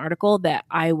in an article that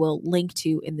I will link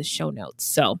to in the show notes.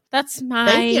 So that's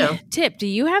my tip. Do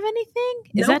you have anything?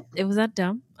 Was that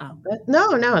dumb? Oh.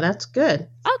 No, that's good.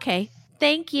 Okay.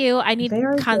 Thank you. I need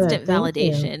constant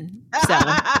validation. So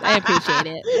I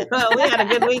appreciate it. Well, we had a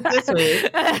good week this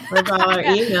week with all our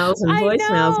emails and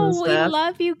voicemails and stuff. We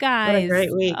love you guys. What a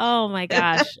great week. Oh my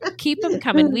gosh. Keep them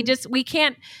coming. We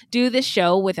can't do this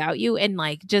show without you, and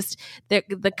just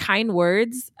the kind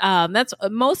words. That's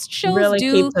most shows really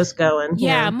keeps us going.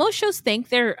 Yeah. Most shows thank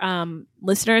their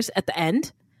listeners at the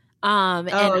end.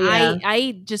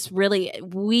 I just really,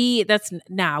 we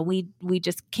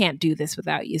just can't do this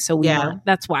without you. So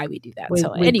that's why we do that. We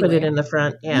put it in the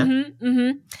front. Yeah.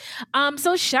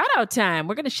 So shout out time.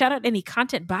 We're going to shout out any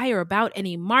content by or about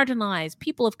any marginalized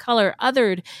people of color,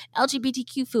 othered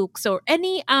LGBTQ folks, or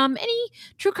any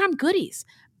true crime goodies.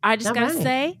 I just got to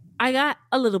say, I got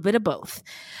a little bit of both.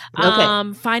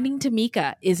 Okay. Finding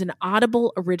Tamika is an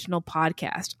Audible original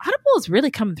podcast. Audible is really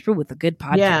coming through with a good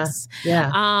podcast.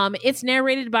 Yeah. It's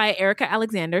narrated by Erica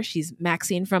Alexander. She's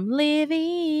Maxine from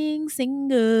Living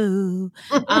Single.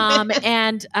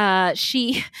 And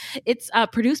it's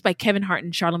produced by Kevin Hart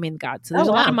and Charlamagne the God. So there's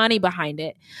a lot of money behind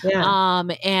it. Yeah.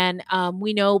 And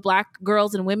we know Black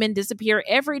girls and women disappear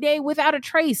every day without a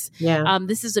trace. Yeah.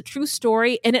 This is a true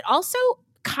story. And it also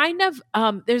kind of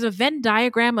there's a Venn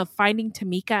diagram of Finding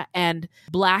Tamika and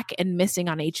Black and Missing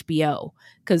on HBO,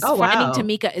 because Finding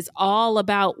Tamika is all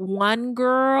about one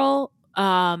girl,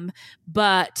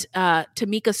 but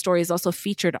Tamika's story is also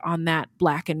featured on that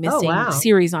Black and Missing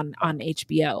series on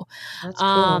HBO. That's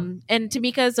cool. And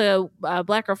Tamika is a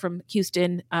Black girl from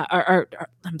Houston, or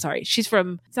I'm sorry, she's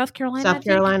from South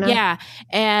Carolina. Yeah,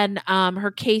 and her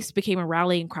case became a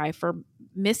rallying cry for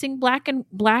missing Black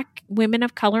women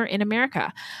of color in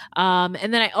America.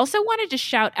 And then I also wanted to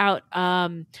shout out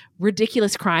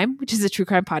Ridiculous Crime, which is a true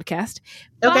crime podcast.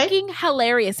 Fucking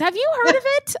hilarious. Have you heard of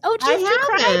it?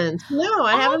 I haven't. No,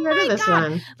 I haven't heard of this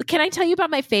one. Can I tell you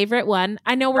about my favorite one?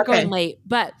 I know we're going late,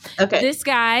 but this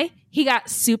guy, he got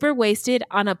super wasted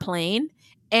on a plane,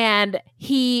 and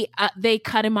they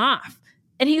cut him off.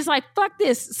 And he's like, fuck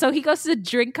this. So he goes to the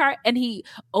drink cart and he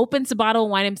opens a bottle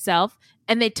of wine himself,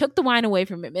 and they took the wine away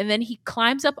from him. And then he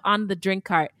climbs up on the drink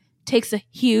cart, takes a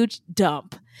huge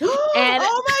dump. And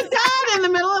oh my God, in the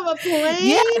middle of a plane?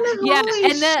 Yeah.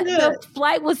 And the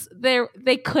flight was there.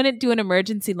 They couldn't do an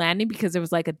emergency landing because there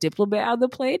was like a diplomat on the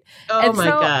plane. Oh my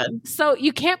God. So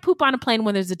you can't poop on a plane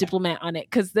when there's a diplomat on it,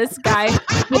 because this guy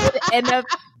would end up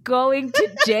going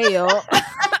to jail.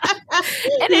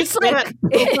 it's like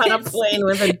poop on a plane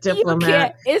with a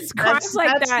diplomat. It's crimes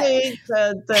like that's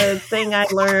that. The thing I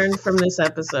learned from this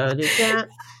episode. You can't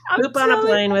poop on a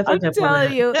plane with a diplomat. I'm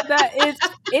telling you that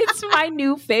it's my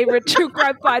new favorite true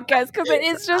crime podcast because it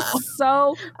is just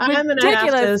so I'm ridiculous.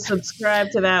 gonna have to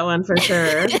subscribe to that one for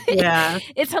sure. Yeah,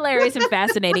 it's hilarious and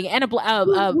fascinating. And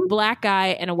a black guy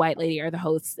and a white lady are the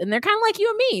hosts, and they're kind of like you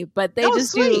and me, but they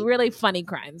just do really funny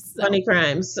crimes. So. Funny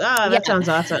crimes. Oh, that sounds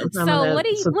awesome. So what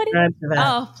do you?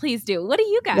 Oh, please do. What do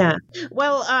you got? Yeah.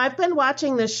 Well, I've been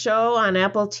watching this show on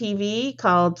Apple TV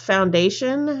called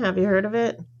Foundation. Have you heard of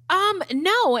it?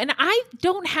 No, and I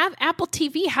don't have Apple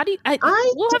TV. How do you?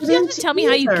 You have to tell me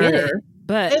how you get it.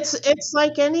 But it's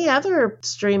like any other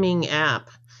streaming app.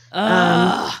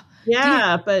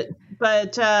 Yeah, but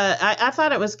I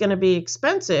thought it was going to be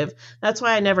expensive. That's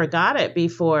why I never got it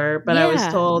before. But I was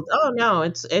told, oh no,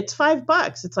 it's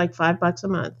 $5. It's like $5 a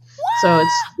month. What? So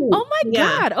it's cheap. Oh my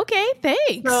God. Okay,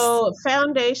 thanks. So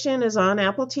Foundation is on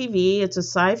Apple TV. It's a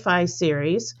sci-fi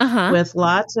series with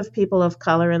lots of people of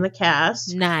color in the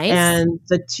cast. Nice. And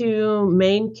the two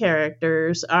main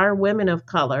characters are women of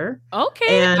color.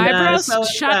 Okay. And, eyebrows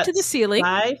shot to the ceiling.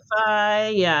 Sci-fi.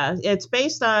 Yeah. It's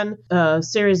based on a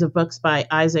series of books by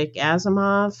Isaac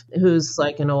Asimov, who's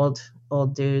like an old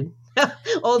dude.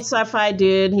 Old sci-fi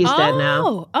dude. He's dead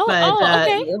now.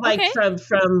 Okay. Like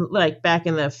from like back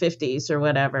in the 50s or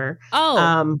whatever.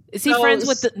 Is he friends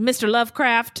with Mr.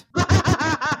 Lovecraft?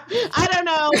 I don't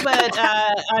know, but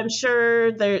I'm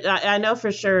sure I know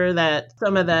for sure that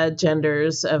some of the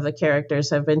genders of the characters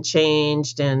have been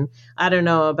changed, and I don't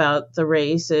know about the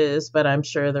races, but I'm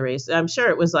sure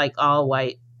it was like all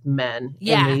white men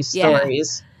in these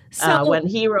stories. So, when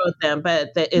he wrote them,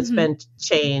 but it's been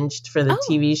changed for the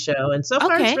TV show, and so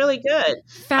far it's really good.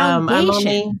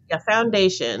 Foundation.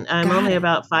 I'm only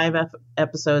about 5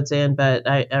 episodes in, but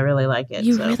I really like it.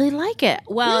 You really like it.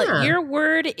 Well, your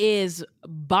word is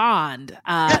bond.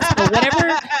 So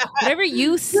whatever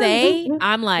you say,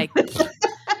 I'm like,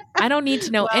 I don't need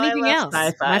to know anything else.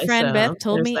 My friend Beth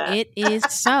told me it is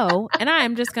so, and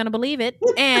I'm just going to believe it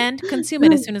and consume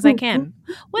it as soon as I can.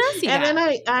 What else you got? And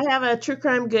then I have a true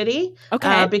crime goodie.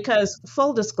 Okay. Because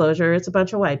full disclosure, it's a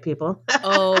bunch of white people.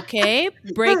 Okay.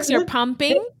 Brakes are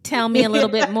pumping. Tell me a little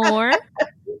bit more.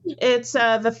 It's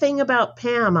The Thing About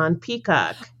Pam on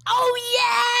Peacock. Oh,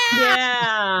 yeah.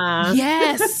 Yeah.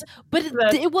 Yes. But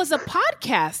it was a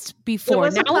podcast before.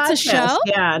 Now it's a show?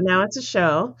 Yeah, now it's a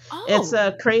show. Oh. It's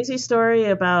a crazy story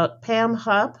about Pam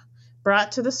Hupp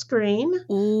brought to the screen.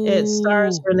 Ooh. It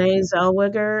stars Renee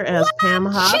Zellweger as Pam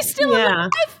Hupp. She's still alive?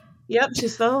 Yep,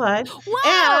 she's still alive.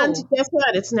 Wow. And guess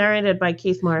what? It's narrated by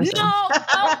Keith Morrison. No,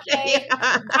 okay.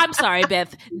 I'm sorry,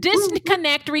 Beth.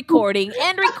 Disconnect recording.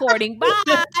 End recording.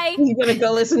 Bye. You're going to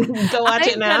go watch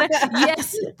it now?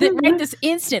 Yes, right this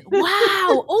instant. Wow.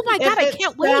 Oh my God, I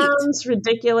can't wait. It sounds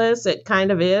ridiculous. It kind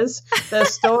of is. The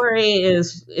story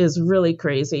is really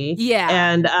crazy. Yeah.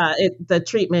 And the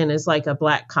treatment is like a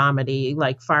black comedy,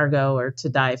 like Fargo or To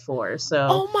Die For.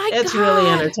 So it's really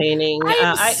entertaining.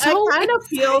 I kind of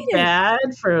feel bad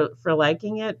for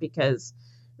liking it because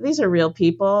these are real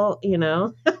people, you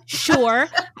know. Sure,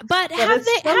 but haven't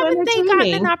they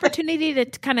gotten an opportunity to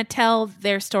kind of tell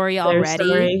their story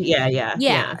already?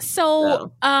 Yeah.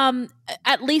 So,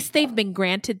 at least they've been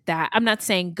granted that. I'm not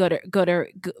saying good or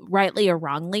rightly or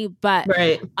wrongly, but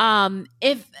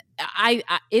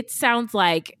it sounds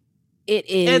like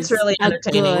it's really a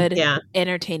good,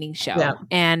 entertaining show. Yeah.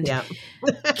 And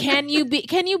can you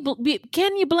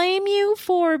blame you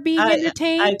for being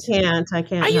entertained? I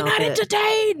can't. Are you not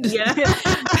entertained? Yeah.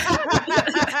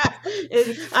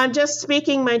 I'm just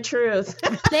speaking my truth.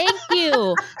 Thank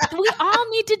you. We all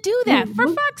need to do that, for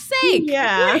fuck's sake.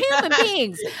 Yeah. We're human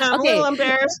beings. I'm a little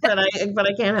embarrassed, but I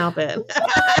can't help it.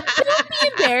 Don't be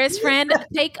embarrassed, friend.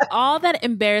 Take all that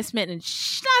embarrassment and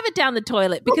shove it down the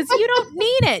toilet because you don't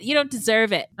need it. You don't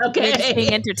deserve it. Okay. You're just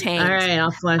being entertained. All right,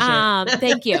 I'll flush it.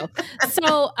 Thank you.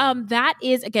 So that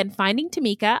is, again, Finding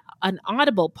Tamika, an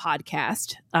Audible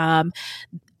podcast.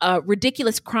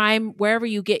 Ridiculous Crime, wherever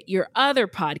you get your other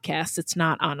podcasts, it's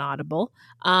not on Audible.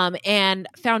 And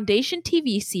Foundation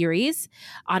TV series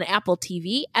on Apple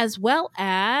TV, as well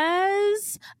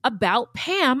as About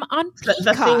Pam on Peacock.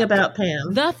 The Thing About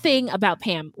Pam. The Thing About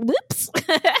Pam. Whoops.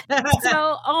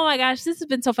 So, oh my gosh, this has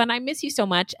been so fun. I miss you so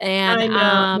much. And I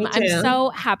know, me too. I'm so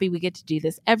happy we get to do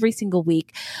this every single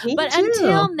week. Me but too.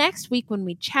 until next week when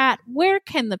we chat, where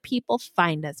can the people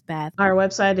find us, Beth? Our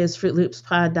website is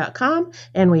fruitloopspod.com,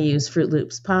 and we use Fruit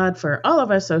Loops Pod for all of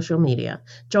our social media.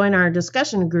 Join our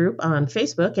discussion group on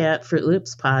Facebook at Fruit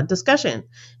Loops Pod Discussion.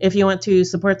 If you want to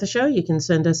support the show, you can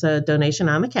send us a donation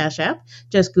on the Cash App.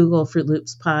 Just Google Fruit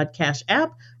Loops Pod Cash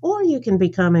App, or you can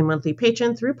become a monthly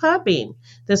patron through Podbean.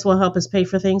 This will help us pay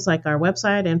for things like our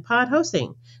website and pod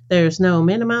hosting. There's no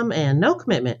minimum and no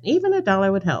commitment. Even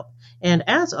 $1 would help. And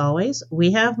as always,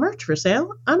 we have merch for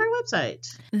sale on our website.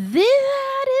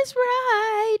 That is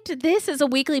right. This is a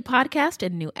weekly podcast,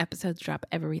 and new episodes drop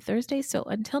every Thursday. So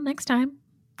until next time,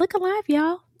 look alive,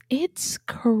 y'all. It's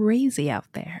crazy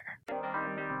out there.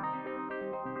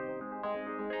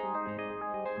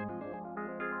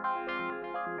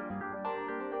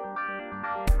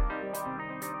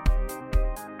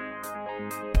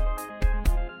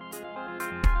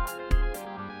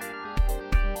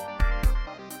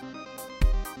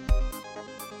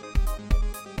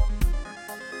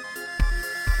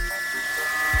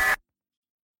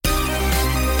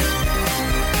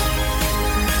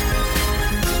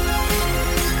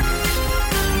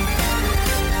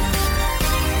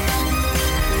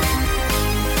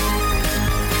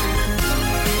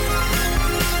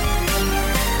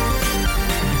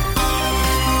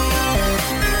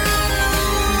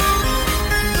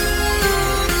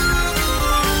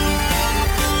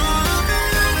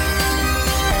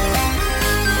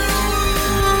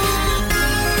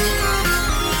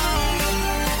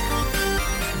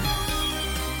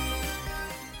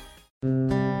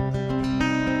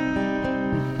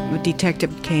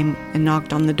 Detective came and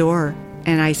knocked on the door,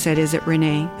 and I said, "Is it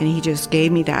Renee?" And he just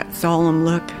gave me that solemn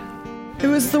look. It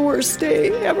was the worst day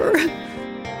ever.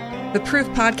 The Proof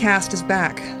podcast is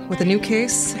back with a new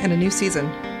case and a new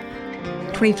season.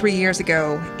 23 years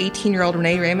ago, 18-year-old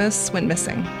Renee Ramos went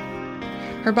missing.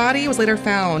 Her body was later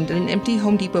found in an empty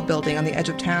Home Depot building on the edge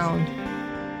of town.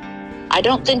 I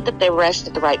don't think that they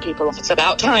arrested the right people. It's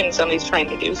about time somebody's trying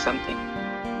to do something.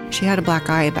 She had a black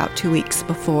eye about 2 weeks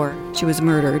before she was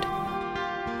murdered.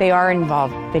 They are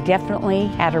involved. They definitely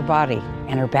had her body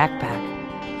and her backpack.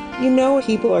 You know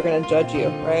people are going to judge you,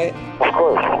 right? Of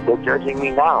course. They're judging me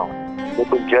now. They've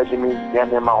been judging me damn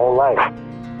near my whole life.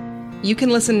 You can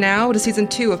listen now to Season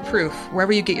 2 of Proof,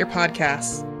 wherever you get your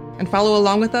podcasts, and follow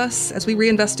along with us as we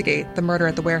reinvestigate the murder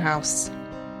at the warehouse.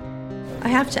 I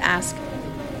have to ask,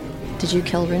 did you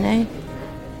kill Renee?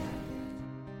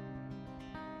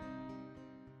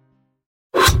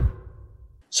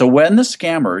 So when the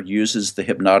scammer uses the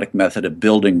hypnotic method of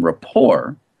building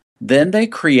rapport, then they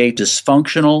create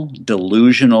dysfunctional,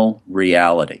 delusional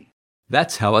reality.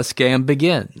 That's how a scam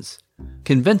begins,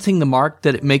 convincing the mark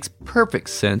that it makes perfect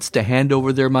sense to hand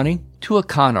over their money to a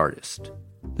con artist.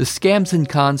 The Scams and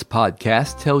Cons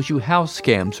podcast tells you how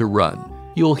scams are run.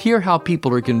 You'll hear how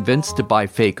people are convinced to buy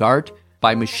fake art,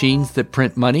 buy machines that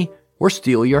print money, or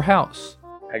steal your house.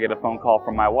 I get a phone call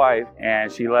from my wife, and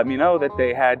she let me know that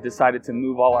they had decided to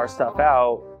move all our stuff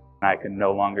out. I could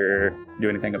no longer do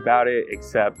anything about it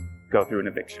except go through an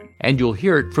eviction. And you'll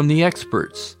hear it from the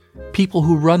experts, people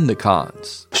who run the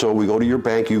cons. So we go to your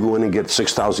bank, you go in and get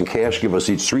 $6,000 cash, give us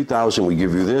each $3,000, we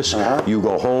give you this. You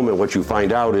go home, and what you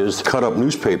find out is cut up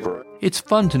newspaper. It's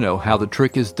fun to know how the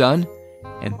trick is done,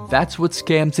 and that's what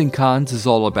Scams and Cons is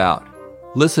all about.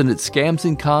 Listen at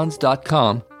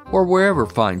scamsandcons.com or wherever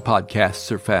fine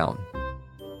podcasts are found.